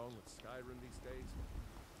what's wrong with Skyrim these days?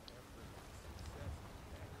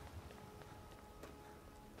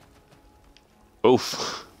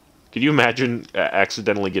 Oof. Could you imagine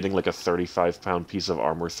accidentally getting like a 35-pound piece of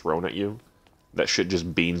armor thrown at you? That shit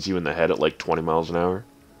just beans you in the head at like 20 miles an hour?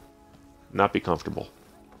 Not be comfortable.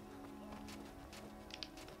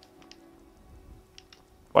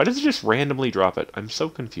 Why does it just randomly drop it? I'm so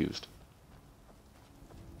confused.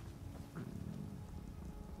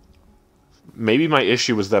 Maybe my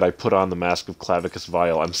issue was that I put on the Mask of Clavicus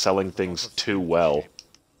Vial. I'm selling things too well.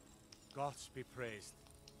 Gods be praised.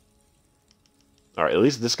 Alright, at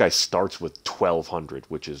least this guy starts with 1200,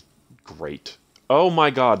 which is great. Oh my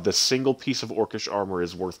god, the single piece of orcish armor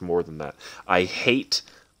is worth more than that. I hate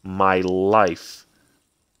my life.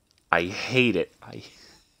 I hate it.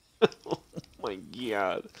 Oh my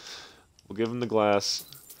god. We'll give him the glass.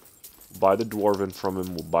 We'll buy the dwarven from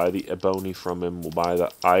him. We'll buy the ebony from him. We'll buy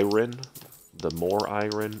the iron. The more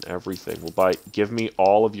iron. Everything. We'll buy... Give me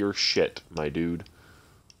all of your shit, my dude.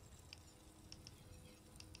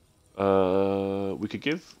 We could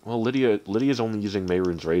give... Well, Lydia's only using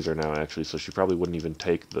Mehrunes Razor now, actually, so she probably wouldn't even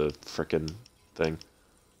take the frickin' thing.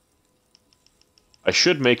 I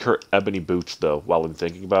should make her ebony boots, though, while I'm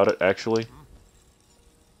thinking about it, actually.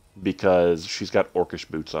 Because she's got orcish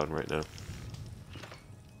boots on right now.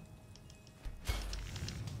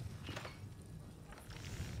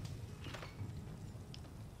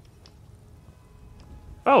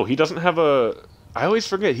 Oh, he doesn't have a... I always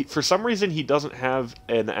forget. For some reason, he doesn't have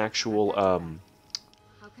an actual, How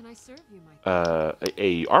can I serve you, my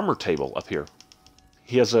a armor table up here.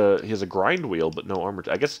 He has a grind wheel, but no armor.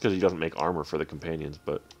 I guess because he doesn't make armor for the companions,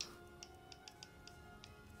 but...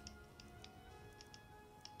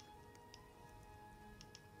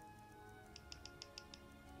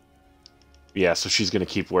 Yeah, so she's going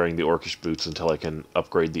to keep wearing the orcish boots until I can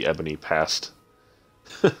upgrade the ebony past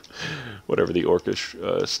whatever the orcish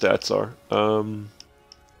stats are.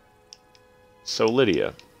 So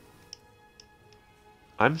Lydia.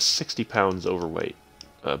 I'm 60 pounds overweight,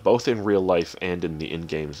 both in real life and in the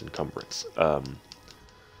in-game's encumbrance.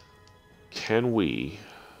 Can we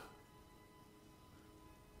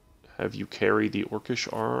have you carry the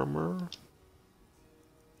orcish armor?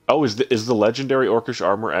 Oh, is the legendary orcish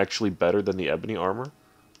armor actually better than the ebony armor?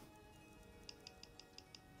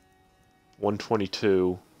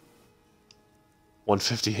 122,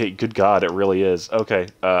 158. Good God, it really is. Okay,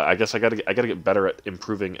 I guess I gotta get better at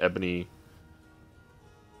improving ebony.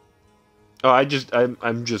 Oh, I'm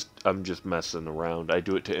just messing around. I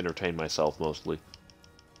do it to entertain myself mostly.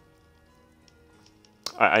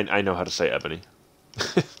 I know how to say ebony.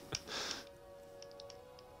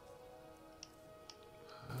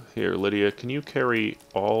 Here, Lydia, can you carry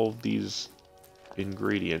all these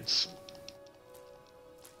ingredients?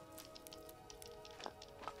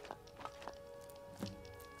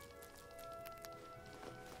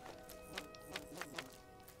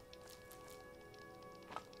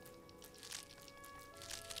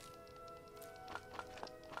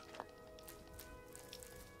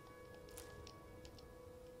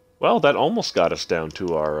 Well, that almost got us down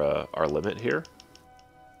to our limit here.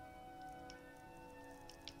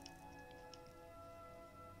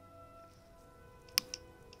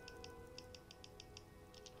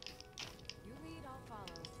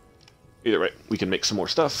 Either way, we can make some more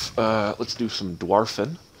stuff. Let's do some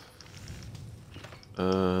dwarfen.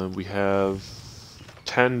 We have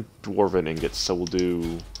 10 dwarven ingots, so we'll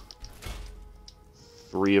do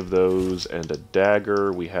 3 of those and a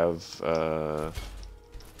dagger. We have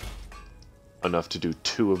enough to do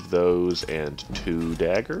 2 of those and 2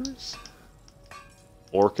 daggers.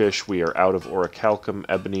 Orcish, we are out of Orichalcum.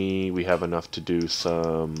 Ebony, we have enough to do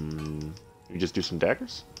some... We just do some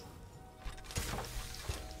daggers?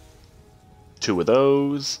 2 of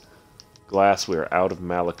those. Glass, we are out of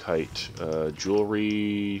Malachite.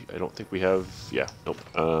 Jewelry, I don't think we have... Yeah, nope.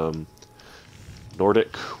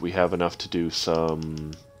 Nordic, we have enough to do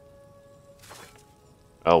some...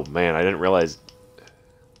 Oh man, I didn't realize...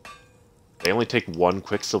 They only take 1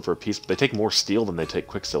 Quicksilver piece, but they take more steel than they take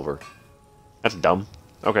Quicksilver. That's dumb.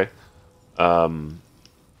 Okay. I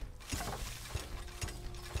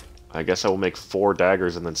guess I will make 4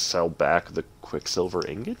 daggers and then sell back the Quicksilver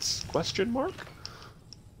ingots? Question mark?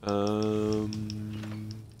 We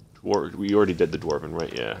already did the Dwarven,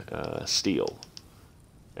 right? Yeah. Steel.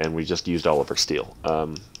 And we just used all of our steel.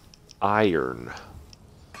 Iron.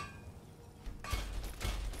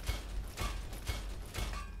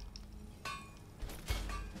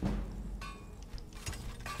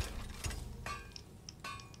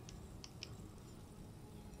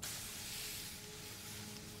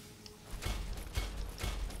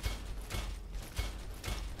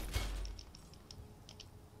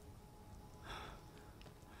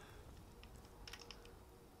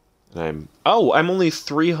 And I'm only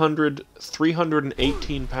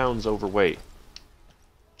 318 pounds overweight.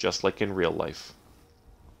 Just like in real life.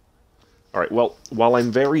 Alright, well, while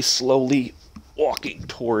I'm very slowly walking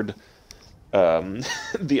toward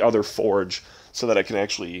the other forge so that I can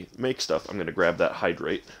actually make stuff, I'm going to grab that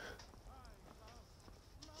hydrate.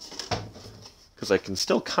 Because I can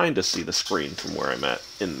still kind of see the screen from where I'm at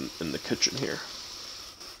in the kitchen here.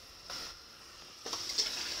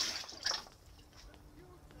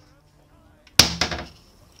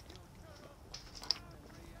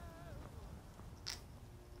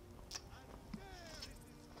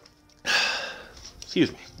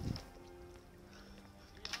 Excuse me.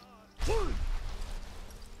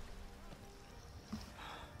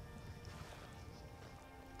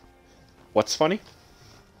 What's funny?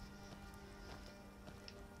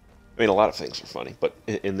 I mean, a lot of things are funny, but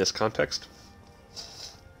in this context...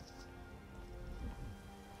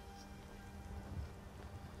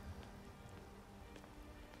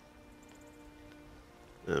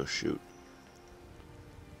 Oh, shoot.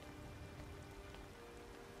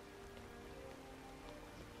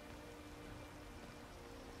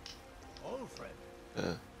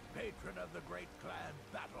 Patron of the great clan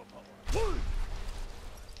Battleborn.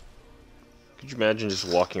 Could you imagine just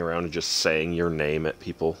walking around and just saying your name at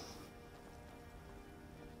people?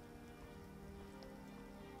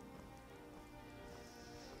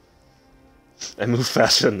 I move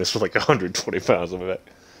faster than this with like 120 pounds of it.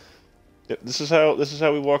 Yep, this is how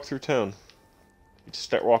we walk through town. You just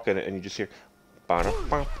start walking and you just hear. Well,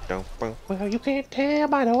 you can't tell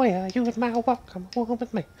by the way I use my walk. Come on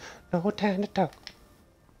with me. No time to talk.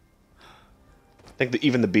 I think that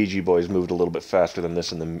even the BG Boys moved a little bit faster than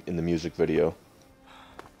this in the music video.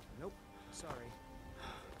 Nope. Sorry.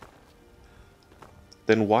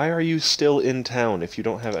 Then why are you still in town if you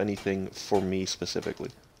don't have anything for me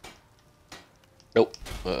specifically? Nope.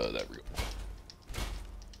 There we go.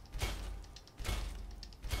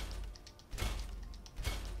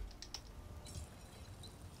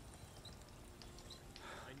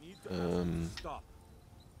 I need to stop.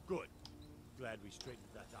 Good. Glad we straightened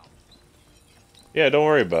that out. Yeah, don't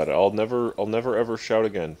worry about it. I'll never ever shout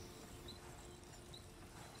again.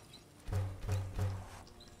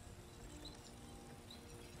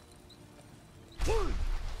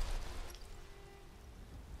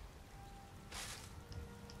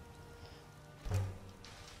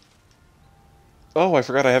 Oh, I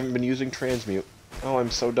forgot I haven't been using transmute. Oh,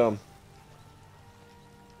 I'm so dumb.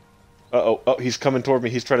 Uh-oh. Oh, he's coming toward me.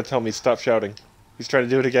 He's trying to tell me stop shouting. He's trying to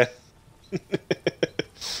do it again.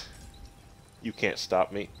 You can't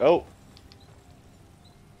stop me. Oh!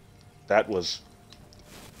 That was...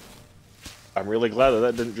 I'm really glad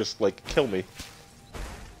that didn't just, like, kill me.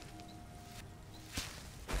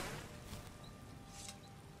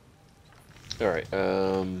 Alright,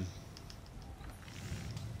 well,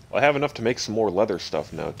 I have enough to make some more leather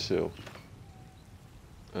stuff now, too.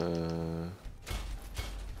 I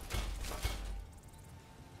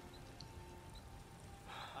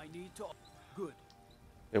need to... Good.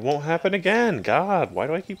 It won't happen again! God, why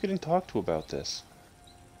do I keep getting talked to about this?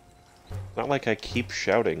 Not like I keep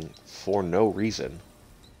shouting for no reason.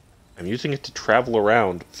 I'm using it to travel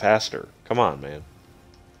around faster. Come on, man.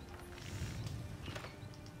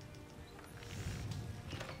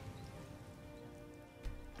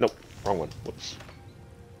 Nope, wrong one. Whoops.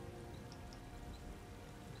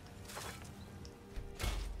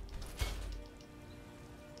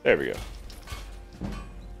 There we go.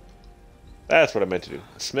 That's what I meant to do.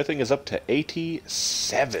 Smithing is up to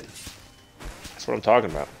 87. That's what I'm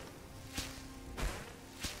talking about.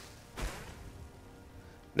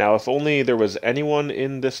 Now, if only there was anyone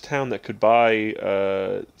in this town that could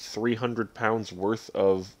buy 300 pounds worth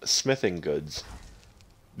of smithing goods.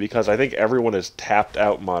 Because I think everyone is tapped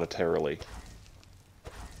out monetarily.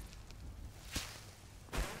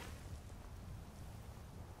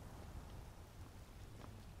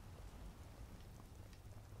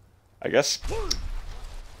 I guess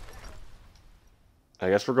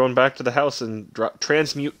we're going back to the house and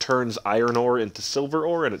transmute turns iron ore into silver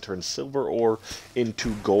ore, and it turns silver ore into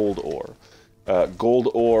gold ore. Gold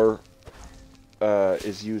ore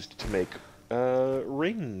is used to make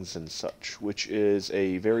rings and such, which is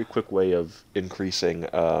a very quick way of increasing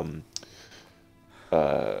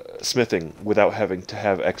smithing without having to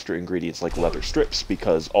have extra ingredients like leather strips,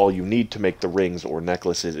 because all you need to make the rings or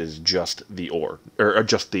necklaces is just the ore, or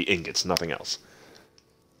just the ingots, nothing else.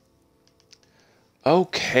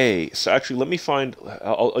 Okay, so actually let me find,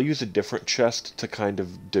 I'll use a different chest to kind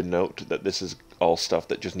of denote that this is all stuff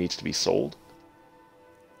that just needs to be sold.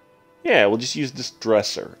 Yeah, we'll just use this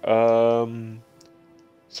dresser.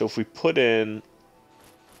 So if we put in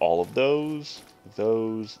all of those,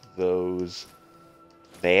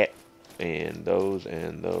 that, and those,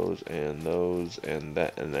 and those, and those, and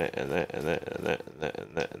that, and that, and that, and that, and that, and that,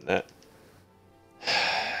 and that, and that.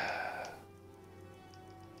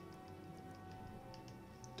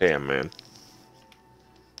 Damn, man.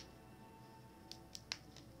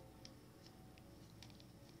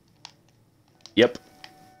 Yep.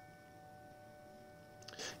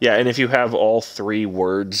 Yeah, and if you have all 3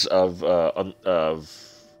 words of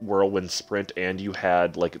Whirlwind Sprint, and you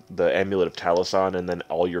had like the Amulet of Taliesin, and then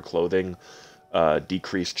all your clothing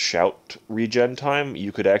decreased shout regen time,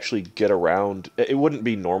 you could actually get around. It wouldn't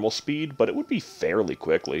be normal speed, but it would be fairly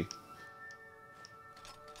quickly.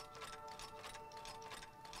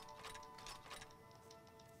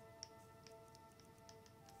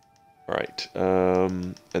 Alright,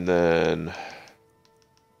 and then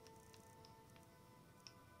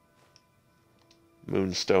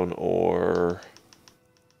Moonstone ore.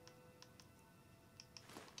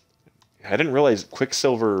 I didn't realize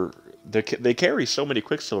Quicksilver, they carry so many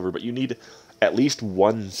Quicksilver, but you need at least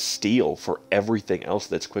 1 steel for everything else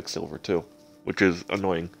that's Quicksilver too, which is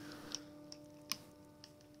annoying.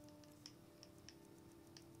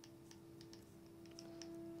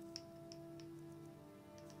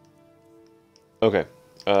 Okay,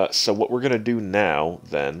 so what we're going to do now,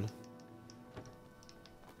 then,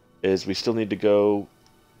 is we still need to go...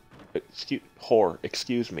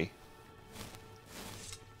 Excuse me.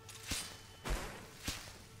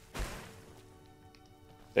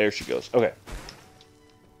 There she goes. Okay.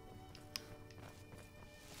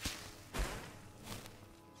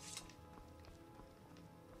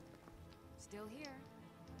 Still here.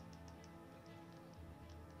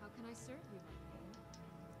 How can I serve you,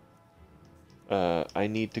 my lord? I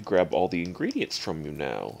need to grab all the ingredients from you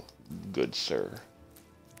now, good sir.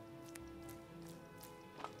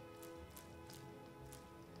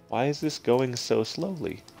 Why is this going so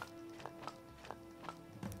slowly?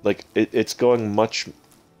 Like, it's going much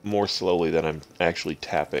more slowly than I'm actually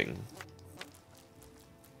tapping.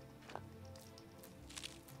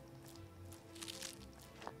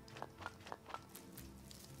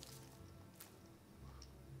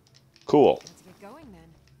 Cool. Let's get going then.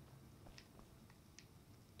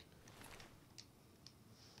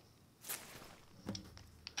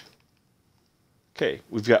 Okay,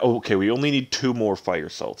 we've got... Oh, okay, we only need 2 more fire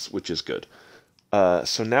salts, which is good.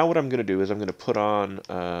 So now what I'm going to do is I'm going to put on...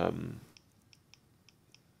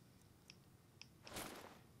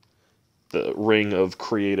 the ring of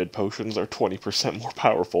created potions are 20% more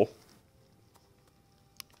powerful.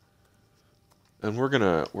 And we're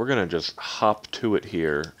gonna just hop to it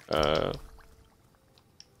here.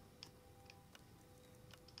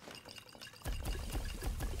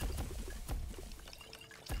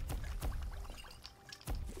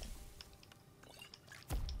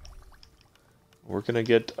 We're gonna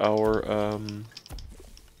get our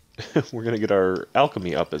we're gonna get our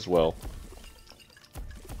alchemy up as well.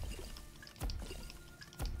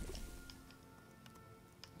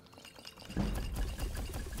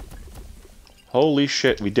 Holy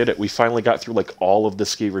shit, we did it. We finally got through, like, all of the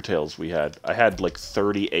skeever tails we had. I had, like,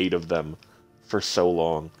 38 of them for so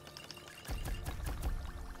long.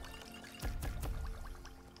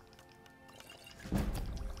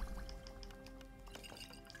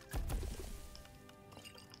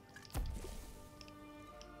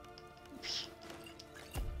 Oops.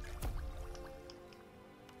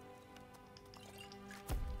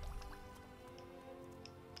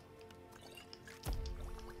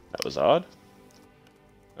 That was odd.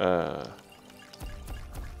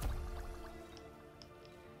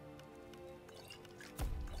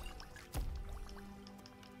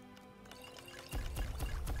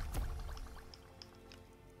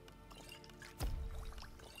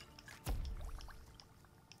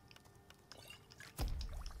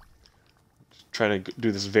 Trying to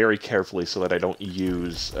do this very carefully so that I don't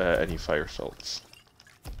use any fire salts.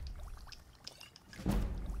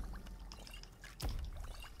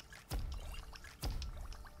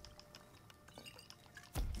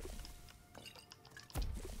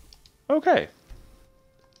 Okay.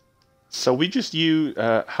 So we just use...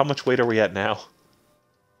 how much weight are we at now?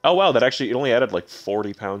 Oh wow, that actually... It only added like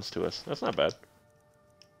 40 pounds to us. That's not bad.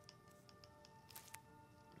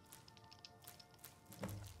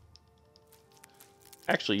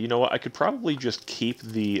 Actually, you know what? I could probably just keep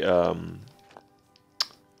the...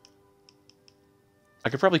 I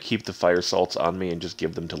could probably keep the fire salts on me and just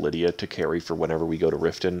give them to Lydia to carry for whenever we go to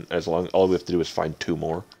Riften. As long... All we have to do is find 2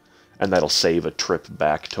 more. And that'll save a trip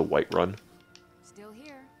back to Whiterun. Still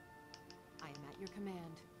here. I am at your command.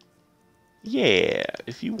 Yeah,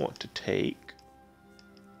 if you want to take...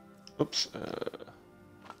 Oops.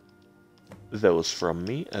 Those from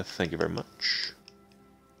me. Thank you very much.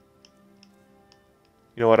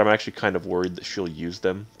 You know what? I'm actually kind of worried that she'll use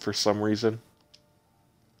them for some reason.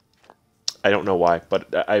 I don't know why,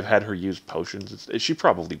 but I've had her use potions. She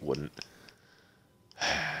probably wouldn't.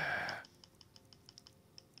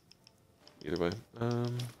 Either way.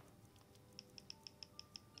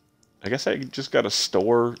 I guess I just gotta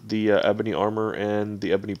store the ebony armor and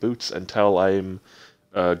the ebony boots until I'm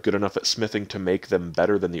good enough at smithing to make them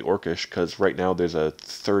better than the orcish, because right now there's a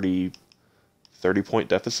 30 point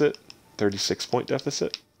deficit, 36 point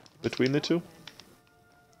deficit between the two.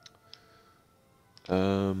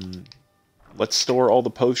 Let's store all the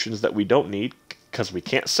potions that we don't need, because we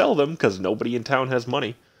can't sell them, because nobody in town has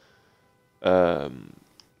money. So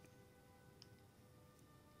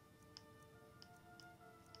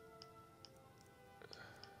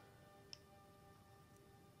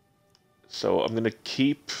I'm gonna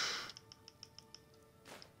keep...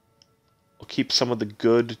 I'll keep some of the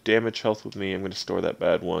good damage health with me. I'm gonna store that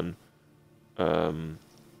bad one.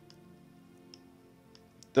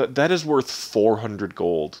 That is worth 400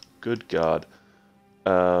 gold. Good God.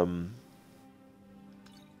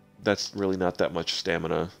 That's really not that much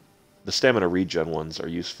stamina. The stamina regen ones are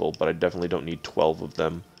useful, but I definitely don't need 12 of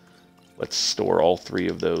them. Let's store all 3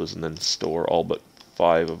 of those, and then store all but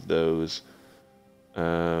 5 of those.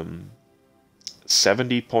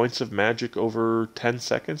 70 points of magic over 10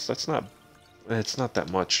 seconds? That's not... It's not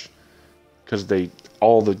that much. Because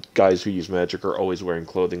all the guys who use magic are always wearing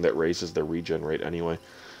clothing that raises their regen rate anyway.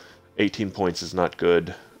 18 points is not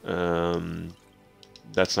good.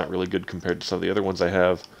 That's not really good compared to some of the other ones I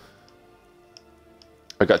have.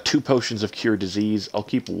 I got 2 potions of cure disease. I'll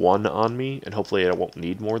keep 1 on me, and hopefully I won't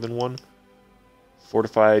need more than 1.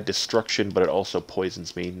 Fortified destruction, but it also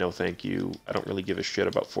poisons me. No thank you. I don't really give a shit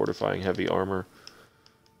about fortifying heavy armor.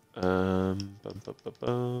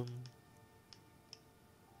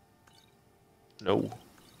 No.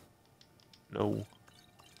 No.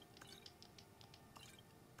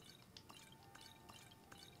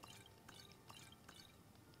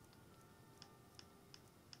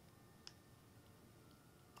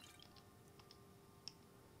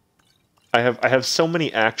 I have so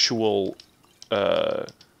many actual I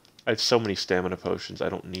have so many stamina potions I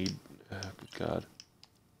don't need. Good God.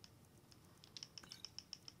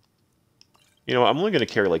 You know, I'm only going to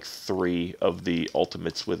carry like 3 of the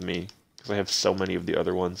ultimates with me because I have so many of the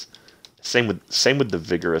other ones. Same with the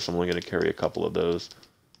vigorous. I'm only going to carry a couple of those.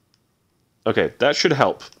 Okay, that should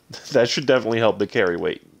help. That should definitely help the carry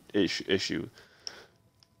weight issue.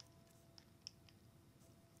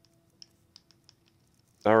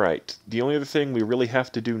 Alright, the only other thing we really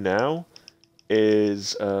have to do now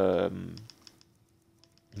is go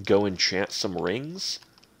enchant some rings,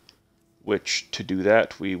 which to do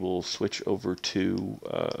that we will switch over to...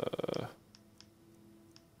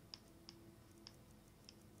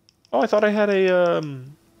 Oh, I thought I had a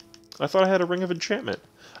ring of enchantment.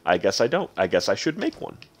 I guess I don't. I guess I should make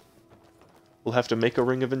one. We'll have to make a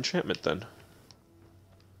ring of enchantment then.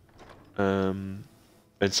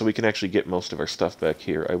 And so we can actually get most of our stuff back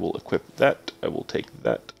here. I will equip that. I will take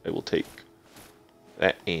that. I will take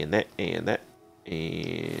that and that and that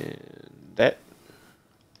and that.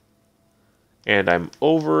 And I'm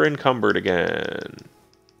over encumbered again.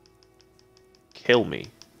 Kill me.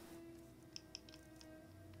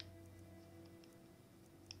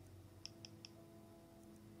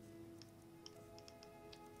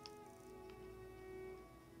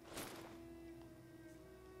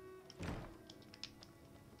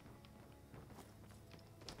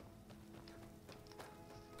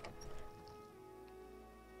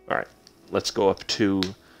 let's go up to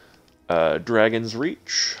Dragon's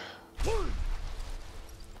Reach.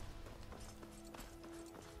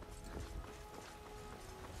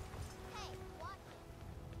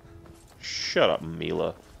 Shut up,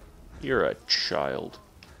 Mila. You're a child.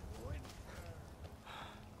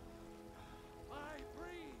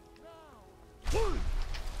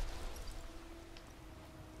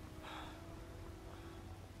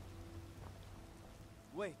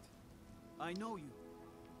 Wait, I know you.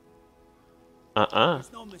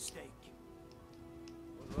 There's no mistake.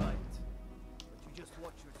 All right, but you just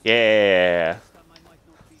watch yourself. Yeah.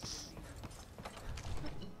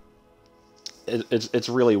 It's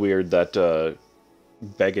really weird that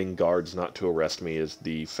begging guards not to arrest me is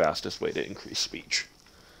the fastest way to increase speech.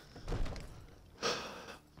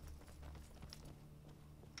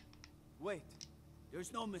 Wait,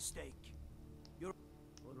 there's no mistake. You're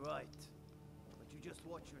all right, but you just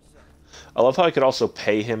watch yourself. I love how I could also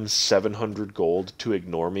pay him 700 gold to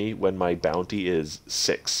ignore me when my bounty is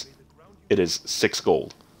 6. It is 6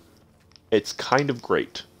 gold. It's kind of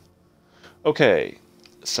great. Okay,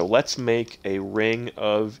 so let's make a ring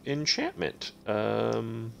of enchantment.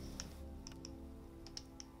 Do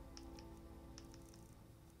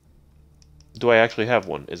I actually have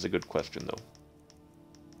one is a good question, though.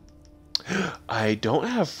 I don't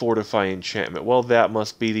have fortify enchantment. Well, that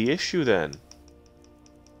must be the issue then.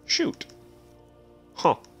 Shoot.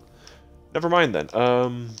 Huh. Never mind then.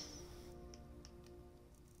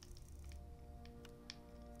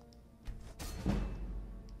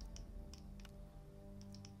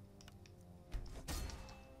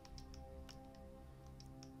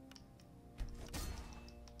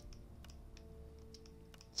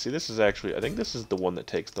 See, this is actually, I think this is the one that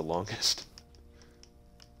takes the longest.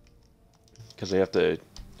 Because they have to,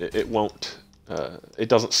 it won't, it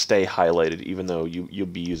doesn't stay highlighted even though you'll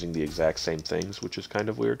be using the exact same things, which is kind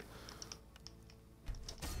of weird.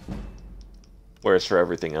 Whereas for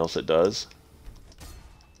everything else it does.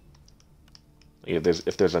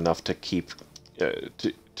 If there's enough to keep,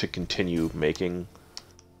 to continue making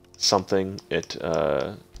something, it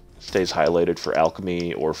stays highlighted for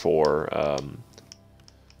alchemy or for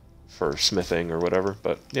smithing or whatever,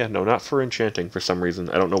 but yeah, no, not for enchanting for some reason.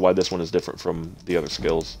 I don't know why this one is different from the other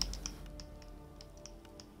skills.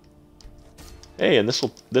 Hey, and this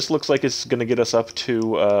looks like it's gonna get us up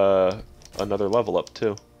to another level up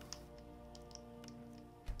too.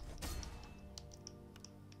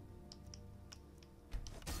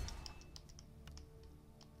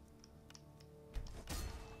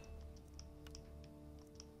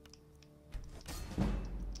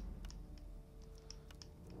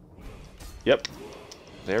 Yep.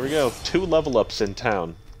 There we go. 2 level ups in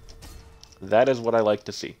town. That is what I like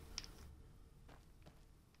to see.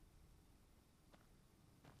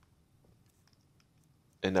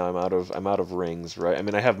 And now I'm out of rings, right? I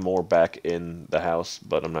mean, I have more back in the house,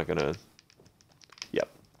 but I'm not gonna. Yep.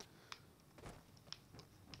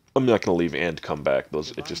 I'm not gonna leave and come back.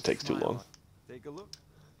 It just takes too long. Take a look.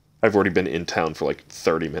 I've already been in town for like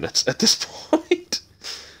 30 minutes at this point.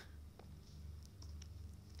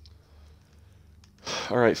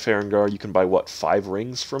 Alright, Farengar, you can buy, what, 5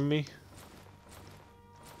 rings from me?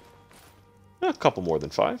 A couple more than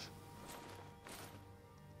 5.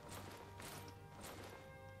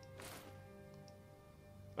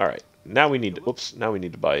 Alright, now we need to, oops, now we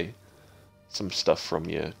need to buy some stuff from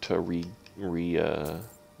you to re-up.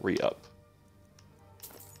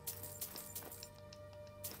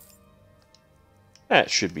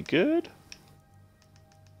 That should be good.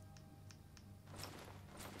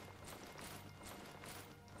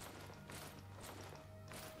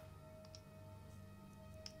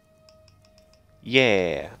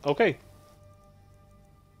 Yeah, okay.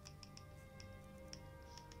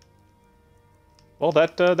 Well,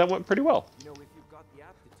 that went pretty well. You know, if you've got the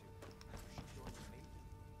aptitude, you should join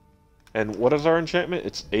the maiden. And what is our enchantment?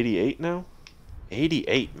 It's 88 now?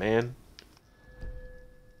 88, man.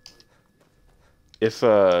 If,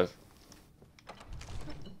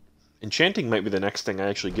 enchanting might be the next thing I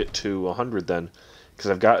actually get to 100 then. Because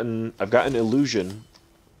I've gotten illusion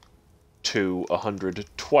to 100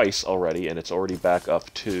 twice already, and it's already back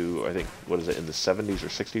up to, I think, what is it, in the 70s or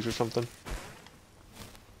 60s or something?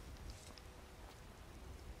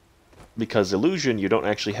 Because illusion, you don't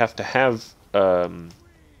actually have to have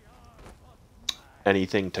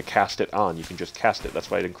anything to cast it on. You can just cast it.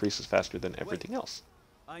 That's why it increases faster than everything else.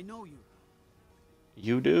 I know you.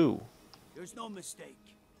 You do. There's no mistake.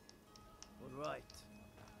 All right.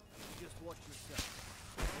 You just watch yourself.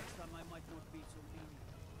 Next time I might not be so mean.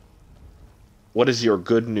 What is your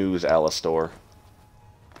good news, Alastor?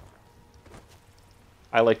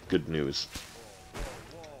 I like good news.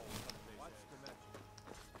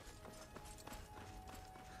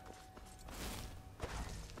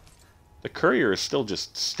 The courier is still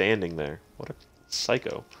just standing there. What a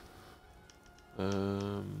psycho.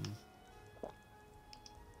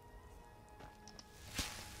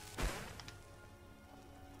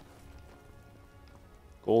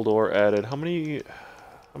 Gold ore added. How many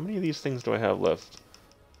of these things do I have left?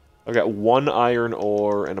 I've got 1 iron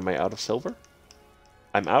ore, and am I out of silver?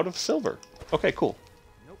 I'm out of silver. Okay, cool.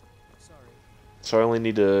 Nope. Sorry. So I only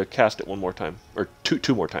need to cast it one more time, or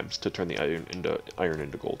two more times to turn the iron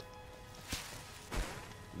into gold.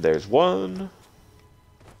 There's one.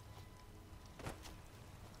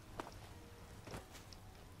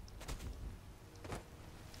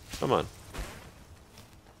 Come on.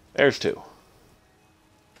 There's 2.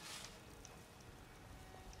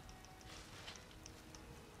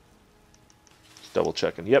 Just double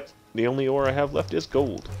checking. Yep, the only ore I have left is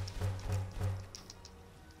gold.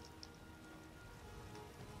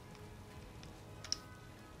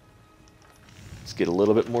 Let's get a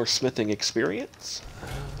little bit more smithing experience.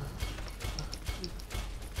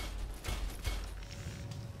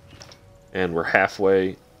 And we're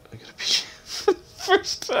halfway. I gotta be for the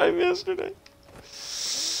first time yesterday.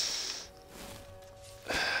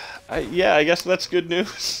 Yeah, I guess that's good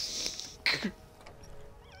news.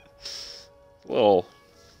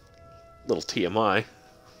 little TMI.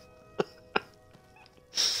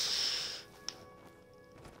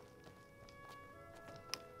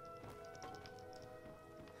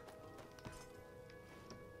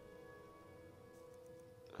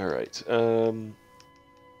 All right. We're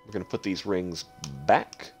gonna put these rings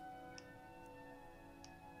back.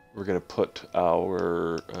 We're gonna put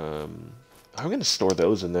our. I'm gonna store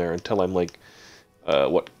those in there until I'm like,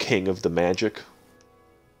 what, king of the magic.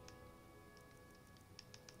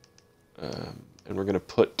 And we're gonna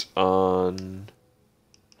put on.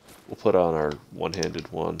 We'll put on our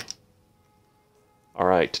one-handed one. All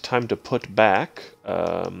right, time to put back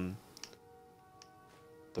the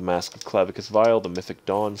Mask of Clavicus Vial, the Mythic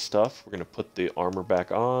Dawn stuff. We're gonna put the armor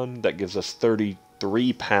back on. That gives us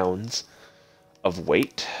 33 pounds of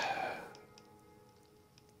weight,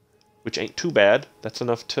 which ain't too bad. That's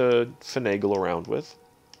enough to finagle around with.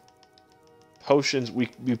 Potions, we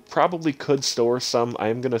probably could store some. I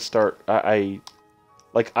am gonna start. I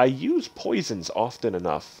use poisons often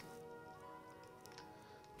enough.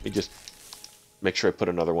 Let me just make sure I put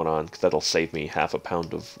another one on, because that'll save me half a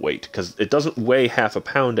pound of weight. Because it doesn't weigh half a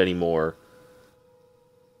pound anymore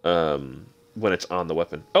when it's on the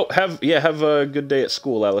weapon. Oh, have a good day at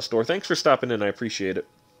school, Alistor. Thanks for stopping in. I appreciate it.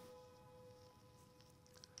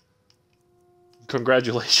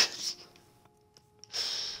 Congratulations.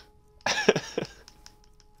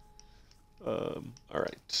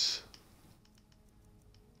 Alright.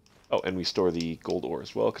 Oh, and we store the gold ore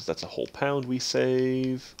as well, because that's a whole pound we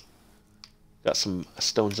save. Got some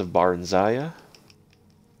stones of Baranzaya.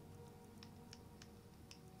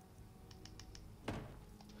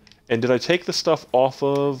 And did I take the stuff off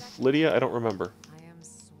of Lydia? I don't remember. I am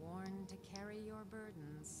sworn to carry your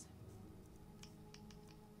burdens.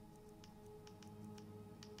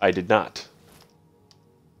 I did not.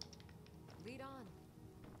 Lead on.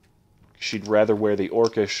 She'd rather wear the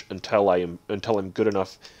Orcish until I'm good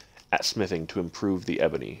enough at smithing to improve the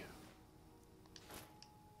ebony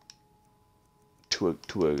to a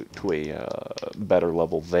better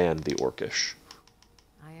level than the Orcish.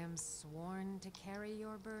 I am sworn to carry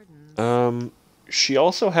your burdens. She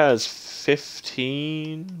also has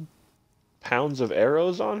 15 pounds of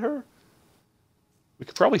arrows on her. We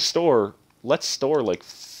could probably store. Let's store like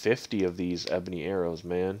 50 of these ebony arrows,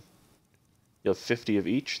 man. You have 50 of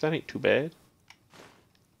each? That ain't too bad.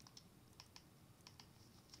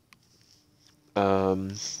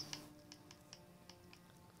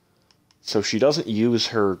 So she doesn't use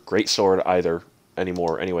her greatsword either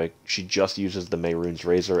anymore. Anyway, she just uses the Mehrunes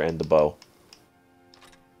razor and the bow.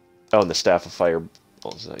 Oh, and the staff of fire.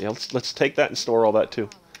 Yeah, let's take that and store all that too.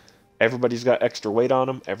 Everybody's got extra weight on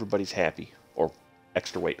them. Everybody's happy, or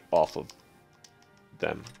extra weight off of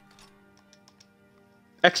them.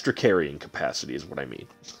 Extra carrying capacity is what I mean.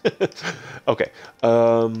 Okay.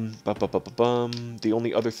 The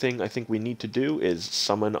only other thing I think we need to do is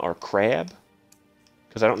summon our crab.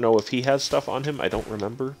 Because I don't know if he has stuff on him. I don't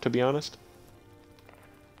remember, to be honest.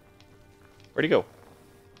 Where'd he go?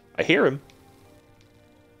 I hear him.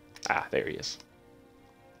 Ah, there he is.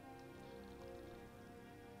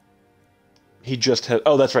 He just has...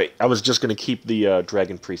 Oh, that's right. I was just going to keep the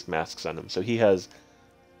Dragon Priest masks on him. So he has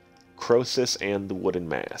Croesus and the Wooden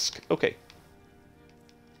Mask. Okay.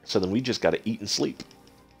 So then we just got to eat and sleep.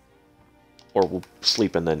 Or we'll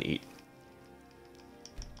sleep and then eat.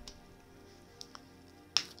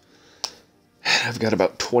 I've got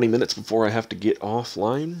about 20 minutes before I have to get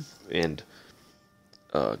offline. and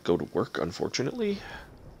go to work, unfortunately.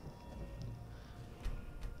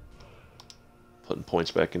 Putting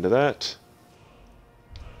points back into that.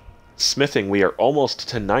 Smithing, we are almost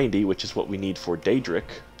to 90, which is what we need for Daedric.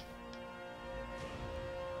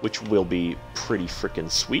 Which will be pretty frickin'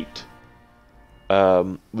 sweet.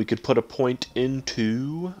 We could put a point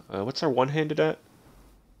into... what's our one-handed at?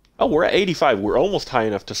 Oh, we're at 85. We're almost high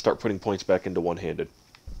enough to start putting points back into one-handed.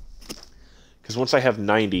 Because once I have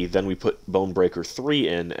 90, then we put Bonebreaker 3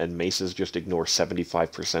 in, and maces just ignore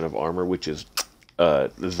 75% of armor, which is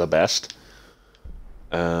the best.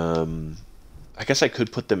 I guess I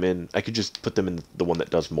could put them in... I could just put them in the one that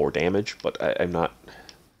does more damage, but I'm not...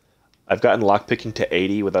 I've gotten lockpicking to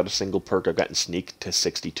 80 without a single perk. I've gotten sneak to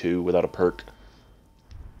 62 without a perk.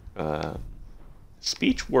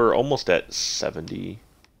 Speech, we're almost at 70.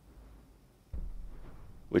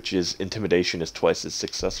 Which is intimidation is twice as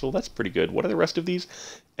successful. That's pretty good. What are the rest of these?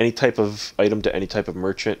 Any type of item to any type of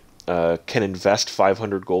merchant. Can invest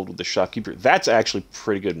 500 gold with the shopkeeper. That's actually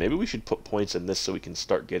pretty good. Maybe we should put points in this so we can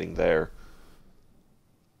start getting there.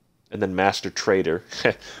 And then Master Trader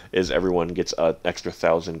is everyone gets an extra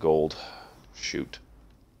 1,000 gold. Shoot.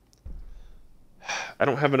 I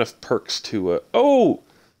don't have enough perks to... Oh!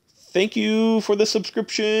 Thank you for the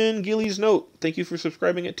subscription, Gilly's Note. Thank you for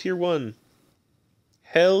subscribing at Tier 1.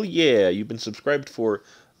 Hell yeah! You've been subscribed for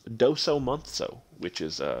Doso Monthso, which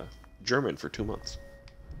is German for 2 months.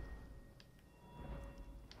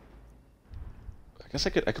 I guess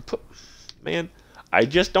I could put... Man, I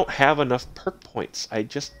just don't have enough perk points. I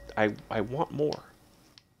want more.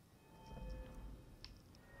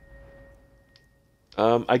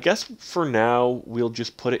 I guess for now we'll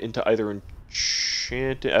just put it into either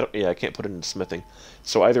enchanting. I can't put it in smithing.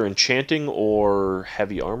 So either enchanting or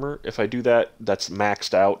heavy armor. If I do that, that's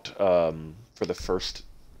maxed out for the first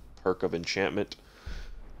perk of enchantment.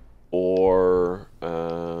 Or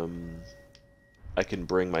I can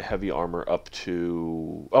bring my heavy armor up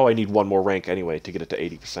to... Oh, I need one more rank anyway to get it to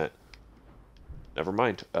 80%. Never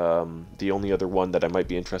mind. The only other one that I might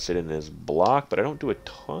be interested in is block, but I don't do a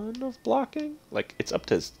ton of blocking. Like, it's up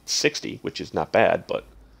to 60, which is not bad, but...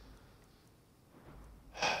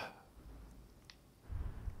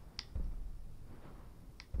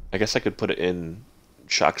 I guess I could put it in...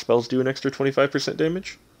 Shock spells do an extra 25%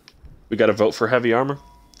 damage? We gotta vote for heavy armor?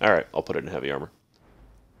 Alright, I'll put it in heavy armor.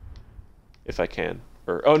 If I can.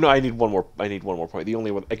 Or, oh no, I need one more point. The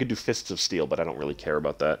only one... I could do Fists of Steel, but I don't really care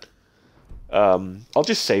about that. I'll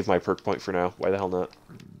just save my perk point for now. Why the hell not?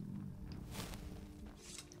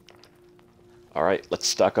 Alright, let's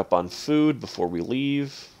stock up on food before we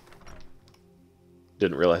leave.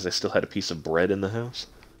 Didn't realize I still had a piece of bread in the house.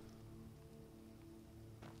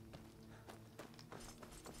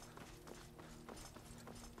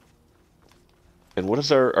 And what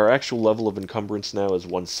is our actual level of encumbrance now is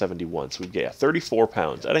 171. So we get 34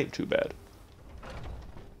 pounds. That ain't too bad.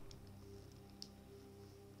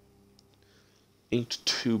 Ain't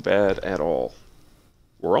too bad at all.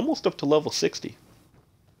 We're almost up to level 60.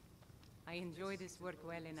 I enjoy this work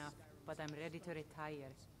well enough, but I'm ready to retire.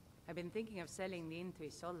 I've been thinking of selling the Into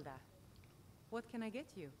Isolda. What can I get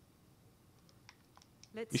you?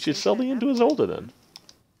 You should sell the Into Isolda then.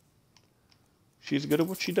 She's good at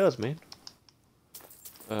what she does, man.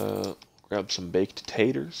 Grab some baked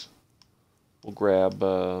taters. We'll grab,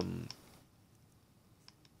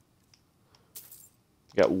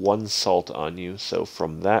 got 1 salt on you, so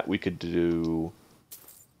from that we could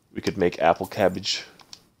make apple cabbage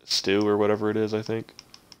stew or whatever it is, I think.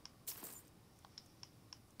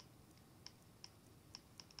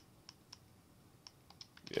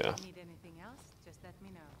 Yeah. Need anything else? Just let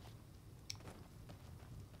me know.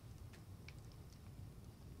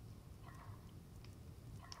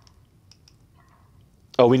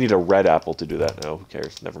 Oh, we need a red apple to do that now. Who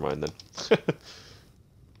cares? Never mind then.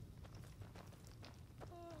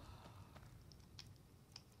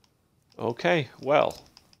 Okay, well.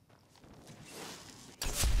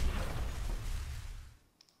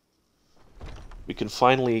 We can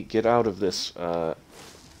finally get out of this town.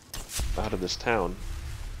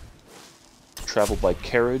 Travel by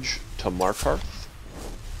carriage to Markarth.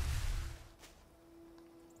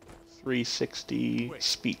 360 Wait,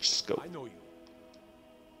 speech scope. I know you.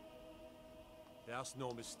 That's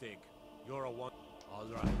no mistake. You're a one. All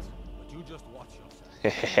right, but you just watch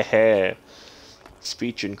yourself.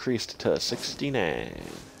 Speech increased to 69.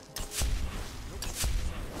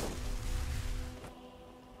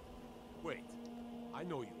 Wait, I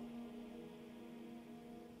know you.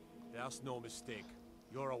 That's no mistake.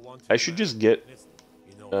 You're a wanted I should man. just get Listen,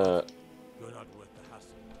 you know what? You're not worth the hassle.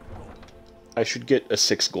 I should get a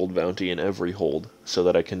 6 gold bounty in every hold, so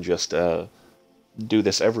that I can just do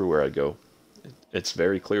this everywhere I go. It's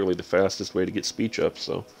very clearly the fastest way to get speech up,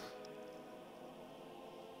 so...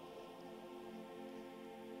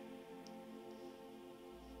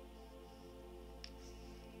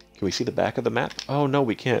 Can we see the back of the map? Oh, no,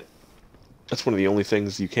 we can't. That's one of the only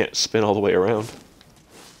things you can't spin all the way around.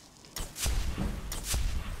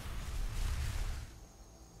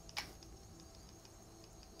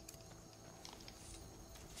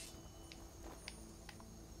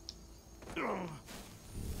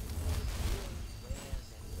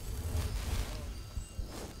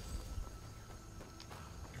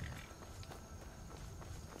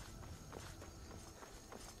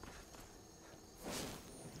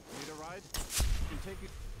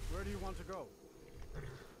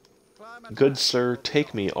 Good sir,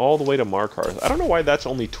 take me all the way to Markarth. I don't know why that's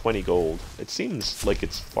only 20 gold. It seems like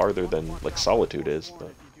it's farther than, like, Solitude is,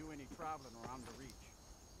 but...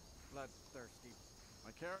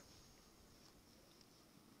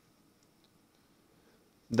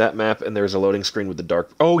 That map, and there's a loading screen with the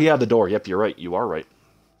dark... Oh, yeah, the door. Yep, you're right. You are right.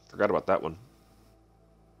 Forgot about that one.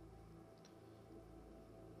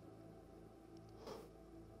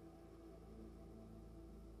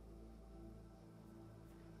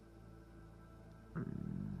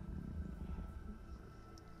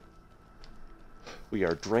 We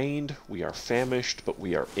are drained, we are famished, but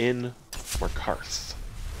we are in Markarth.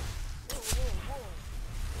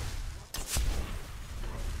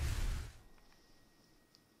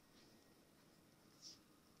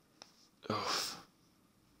 Oof.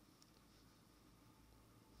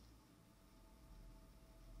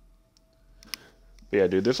 But yeah,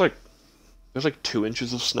 dude, there's like 2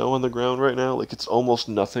 inches of snow on the ground right now. Like, it's almost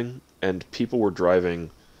nothing, and people were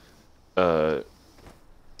driving,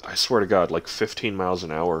 I swear to God, like 15 miles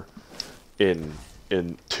an hour in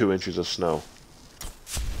 2 inches of snow.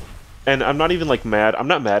 And I'm not even, like, mad. I'm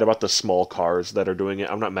not mad about the small cars that are doing it.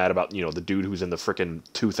 I'm not mad about, you know, the dude who's in the frickin'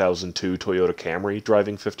 2002 Toyota Camry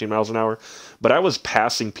driving 15 miles an hour. But I was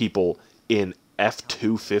passing people in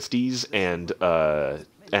F-250s and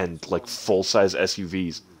like, full-size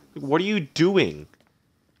SUVs. What are you doing?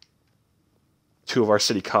 2 of our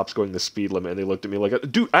city cops going the speed limit, and they looked at me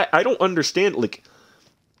like, dude, I don't understand, like...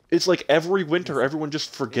 It's like every winter, everyone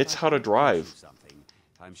just forgets how to drive.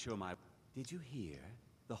 I'm sure my... Did you hear?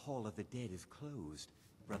 The Hall of the Dead is closed.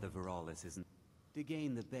 Brother Veralis isn't...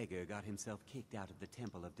 Degane the beggar got himself kicked out of the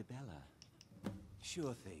Temple of Debella.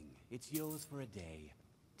 Sure thing. It's yours for a day.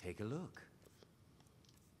 Take a look.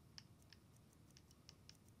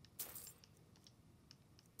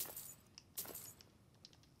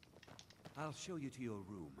 I'll show you to your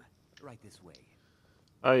room. Right this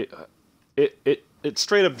way. It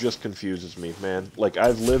straight up just confuses me, man. Like,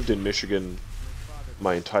 I've lived in Michigan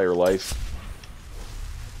my entire life.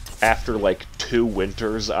 After, like, 2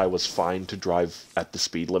 winters, I was fine to drive at the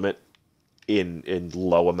speed limit in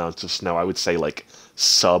low amounts of snow. I would say, like,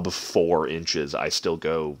 sub 4 inches, I still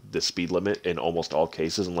go the speed limit in almost all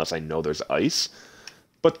cases, unless I know there's ice.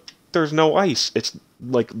 But there's no ice. It's,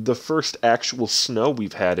 like, the first actual snow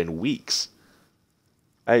we've had in weeks.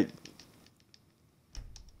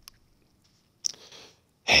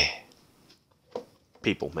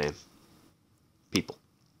 People, man. People.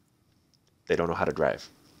 They don't know how to drive.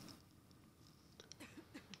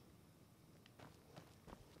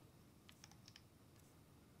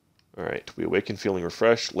 Alright, we awaken feeling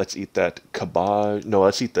refreshed. Let's eat that kebab. No,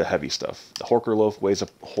 let's eat the heavy stuff. The Horker loaf weighs a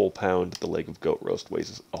whole pound. The leg of goat roast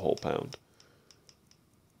weighs a whole pound.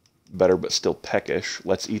 Better, but still peckish.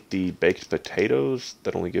 Let's eat the baked potatoes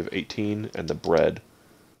that only give 18, and the bread.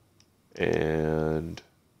 And...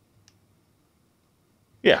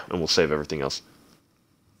 yeah, and we'll save everything else.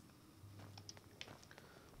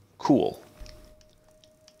 Cool.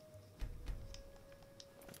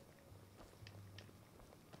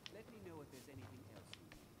 Let me know if there's anything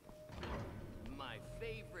else. My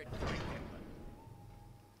favorite drinking.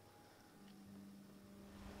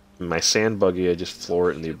 My sand buggy, I just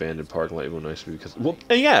floor it in the abandoned parking lot even nicer because... well,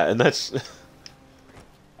 yeah, and that's...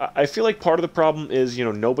 I feel like part of the problem is, you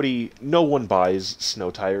know, no one buys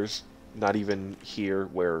snow tires. Not even here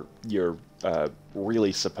where you're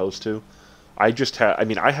really supposed to. I just have, I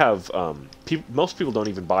mean, I have, most people don't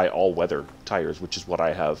even buy all-weather tires, which is what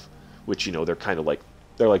I have, which, you know, they're kind of like,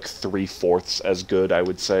 they're like 3/4 as good, I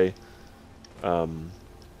would say.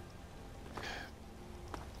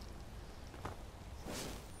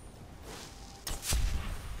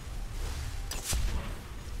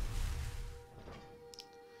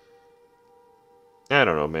 I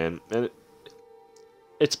don't know, man. And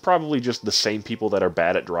it's probably just the same people that are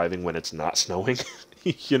bad at driving when it's not snowing,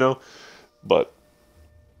 you know? But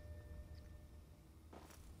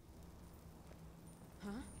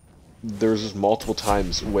there's just multiple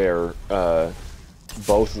times where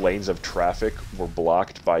both lanes of traffic were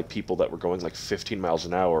blocked by people that were going like 15 miles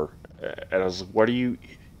an hour. And I was like, what are you...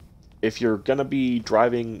 If you're gonna be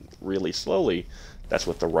driving really slowly, that's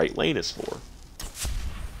what the right lane is for.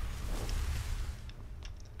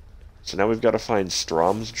 So now we've got to find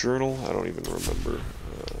Strom's journal. I don't even remember.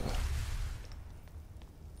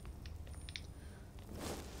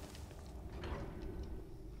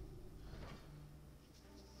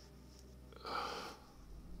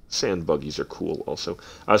 Sand buggies are cool also.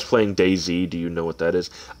 I was playing DayZ. Do you know what that is?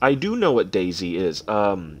 I do know what DayZ is.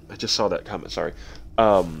 I just saw that comment, sorry.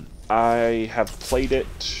 I have played it...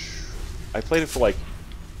 I played it for like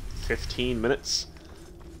 15 minutes.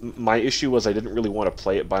 My issue was I didn't really want to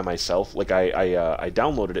play it by myself. Like, I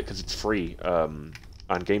downloaded it because it's free on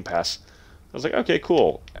Game Pass. I was like, okay,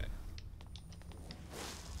 cool.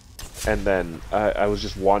 And then I was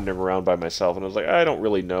just wandering around by myself, and I was like, I don't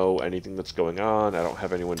really know anything that's going on. I don't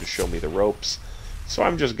have anyone to show me the ropes. So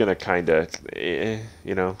I'm just gonna kind of,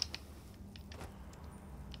 you know...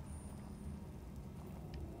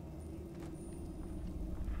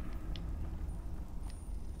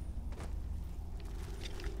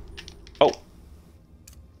 Oh!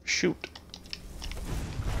 Shoot.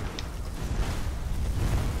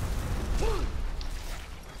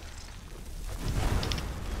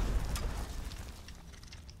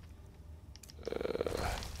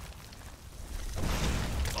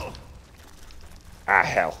 Ah,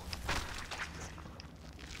 hell.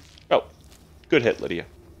 Oh, good hit, Lydia.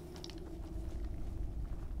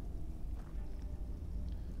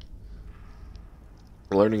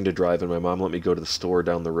 Learning to drive, and my mom let me go to the store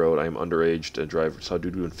down the road. I am underage to drive. Saw a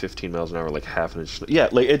dude doing 15 miles an hour, like half an inch. Yeah,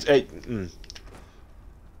 like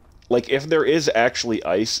like if there is actually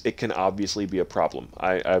ice, it can obviously be a problem.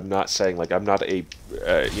 I'm not saying like I'm not a,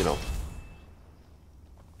 you know.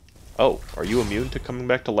 Oh, are you immune to coming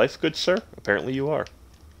back to life, good sir? Apparently you are.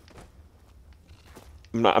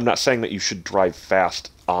 I'm not saying that you should drive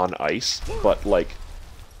fast on ice, but like...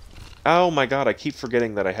 Oh my god, I keep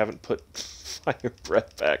forgetting that I haven't put fire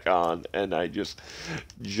breath back on, and I just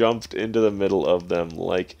jumped into the middle of them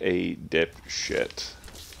like a dipshit.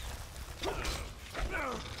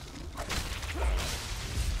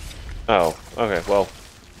 Oh, okay, well...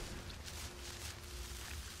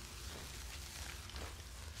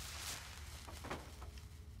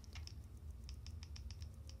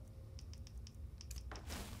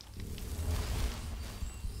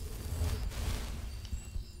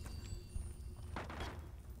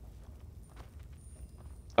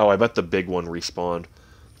 Oh, I bet the big one respawned.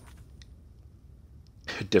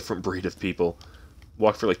 A different breed of people.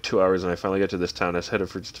 Walked for like 2 hours and I finally got to this town. I was headed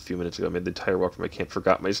for just a few minutes ago. I made the entire walk from my camp.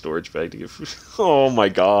 Forgot my storage bag to get food. Oh my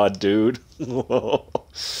god, dude.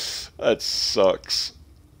 That sucks.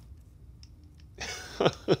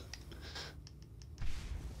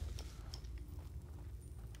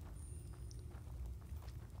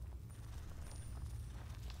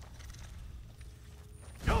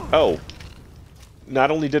 Oh. Not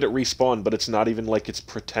only did it respawn, but it's not even like it's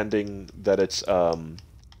pretending that it's,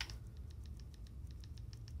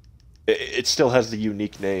 It still has the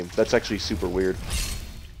unique name. That's actually super weird.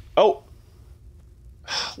 Oh!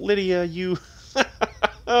 Lydia, you...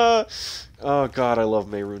 Oh god, I love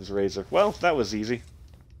Mehrunes Razor. Well, that was easy.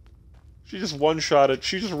 She just one-shotted.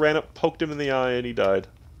 She just ran up, poked him in the eye, and he died.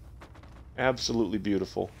 Absolutely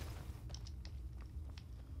beautiful.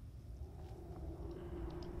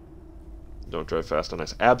 Don't drive fast on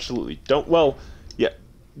ice. Absolutely. Don't, well, yeah.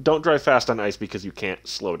 Don't drive fast on ice because you can't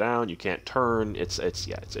slow down, you can't turn. It's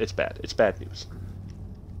bad. It's bad news.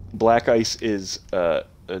 Black ice is a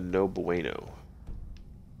no bueno.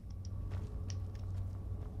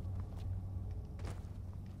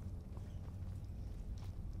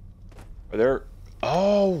 Are there...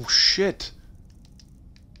 Oh, shit!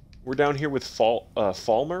 We're down here with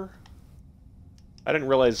Falmer? I didn't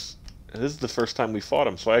realize... This is the first time we fought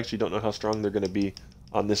them, so I actually don't know how strong they're going to be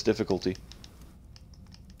on this difficulty.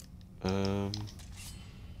 And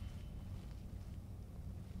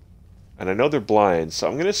I know they're blind, so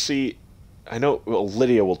I'm going to see... I know, well,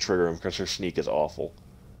 Lydia will trigger him because her sneak is awful.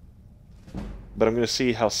 But I'm going to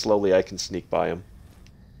see how slowly I can sneak by him.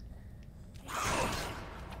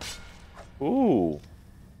 Ooh.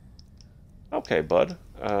 Okay, bud.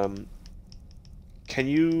 Can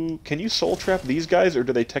you soul trap these guys, or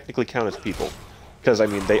do they technically count as people? Because, I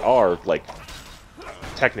mean, they are, like,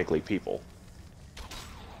 technically people.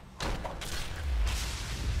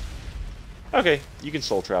 Okay, you can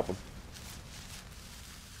soul trap them.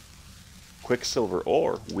 Quicksilver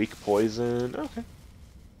ore. Weak poison. Okay.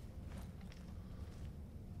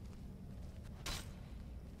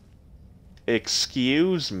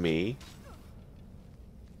 Excuse me.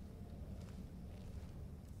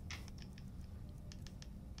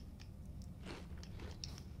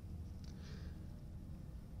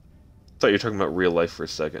 Thought you were talking about real life for a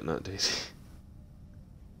second, not Daisy.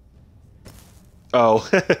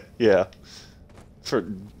 Oh, yeah. For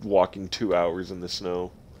walking 2 hours in the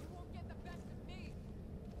snow.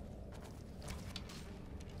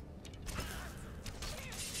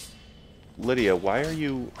 Lydia, why are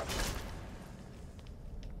you...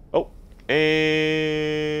 Oh,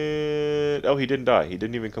 and... Oh, he didn't die. He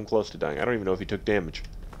didn't even come close to dying. I don't even know if he took damage.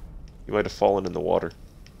 He might have fallen in the water.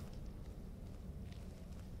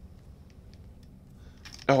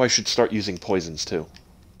 Oh, I should start using poisons, too.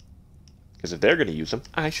 Because if they're going to use them,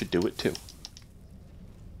 I should do it, too.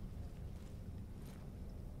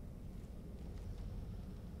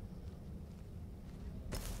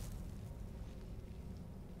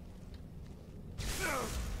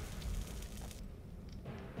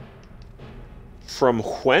 From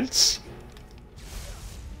whence?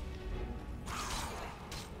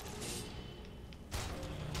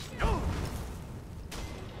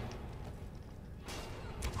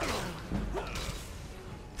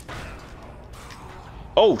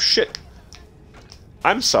 Oh, shit.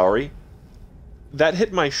 I'm sorry. That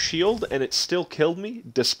hit my shield, and it still killed me,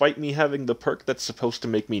 despite me having the perk that's supposed to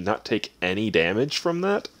make me not take any damage from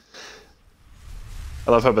that.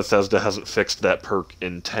 I love how Bethesda hasn't fixed that perk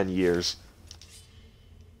in 10 years.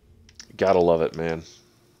 Gotta love it, man.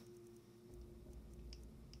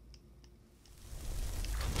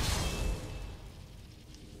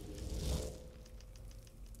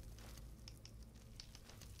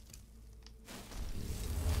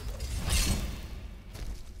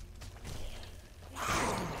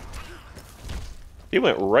 He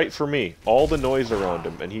went right for me. All the noise around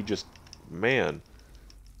him, and he just... Man.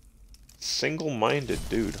 Single-minded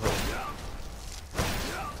dude, huh?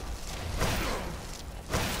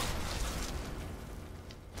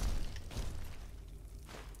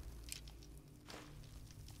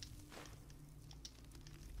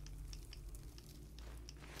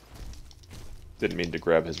 Didn't mean to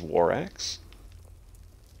grab his war axe.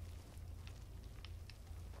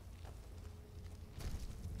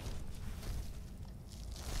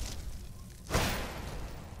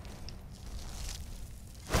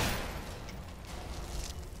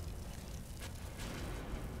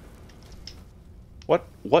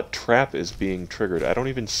 What trap is being triggered? I don't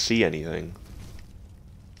even see anything.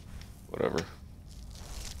 Whatever.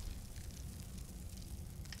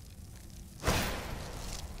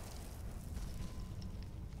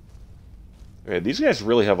 Okay, these guys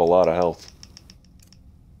really have a lot of health.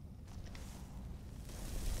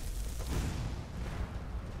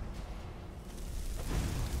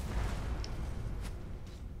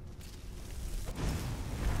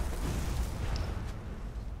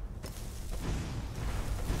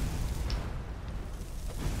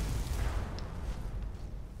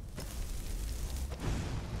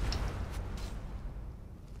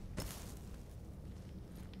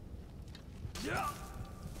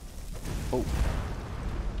 Oh.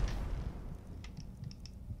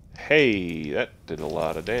 Hey, that did a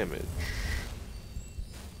lot of damage.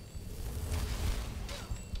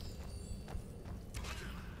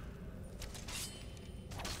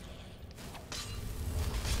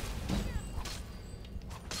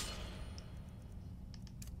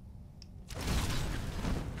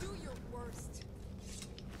 Do your worst.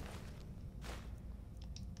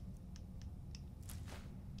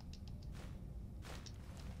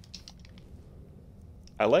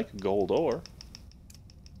 I like gold ore.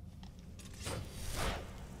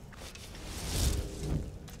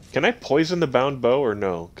 Can I poison the bound bow or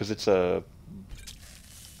no? Because it's a...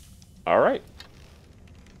 Alright.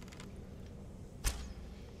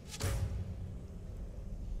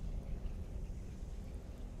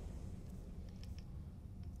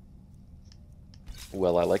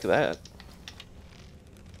 Well, I like that.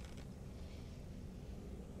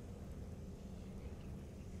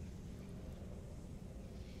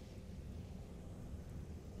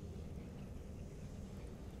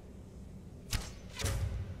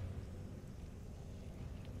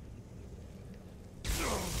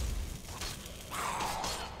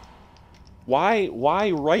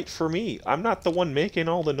 Why right for me? I'm not the one making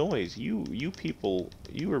all the noise. You people,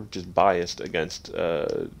 you are just biased against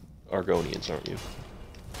Argonians, aren't you?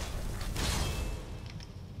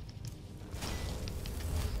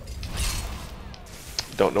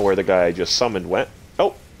 Don't know where the guy I just summoned went.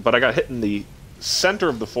 Oh, but I got hit in the center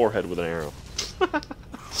of the forehead with an arrow.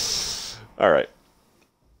 Alright.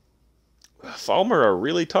 Falmer are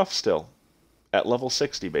really tough still. At level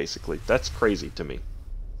 60, basically. That's crazy to me.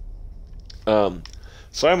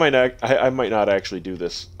 So I might not actually do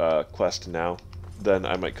this quest now. Then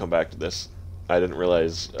I might come back to this. I didn't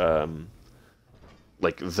realize,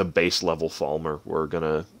 like, the base level Falmer were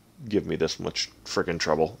gonna give me this much friggin'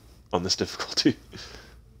 trouble on this difficulty.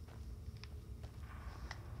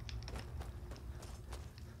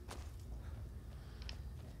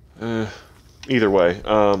 Either way,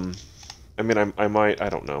 I mean, I might, I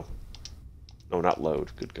don't know. No, not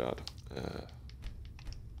load, good God.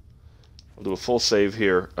 I'll do a full save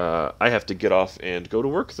here. I have to get off and go to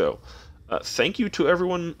work, though. Thank you to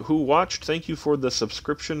everyone who watched. Thank you for the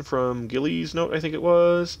subscription from Gilly's Note, I think it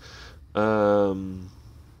was. Thank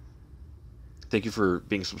you for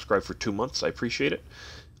being subscribed for 2 months. I appreciate it.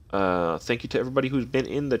 Thank you to everybody who's been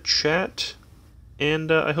in the chat.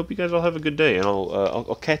 And I hope you guys all have a good day. And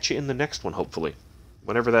I'll catch you in the next one, hopefully.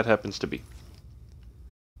 Whenever that happens to be.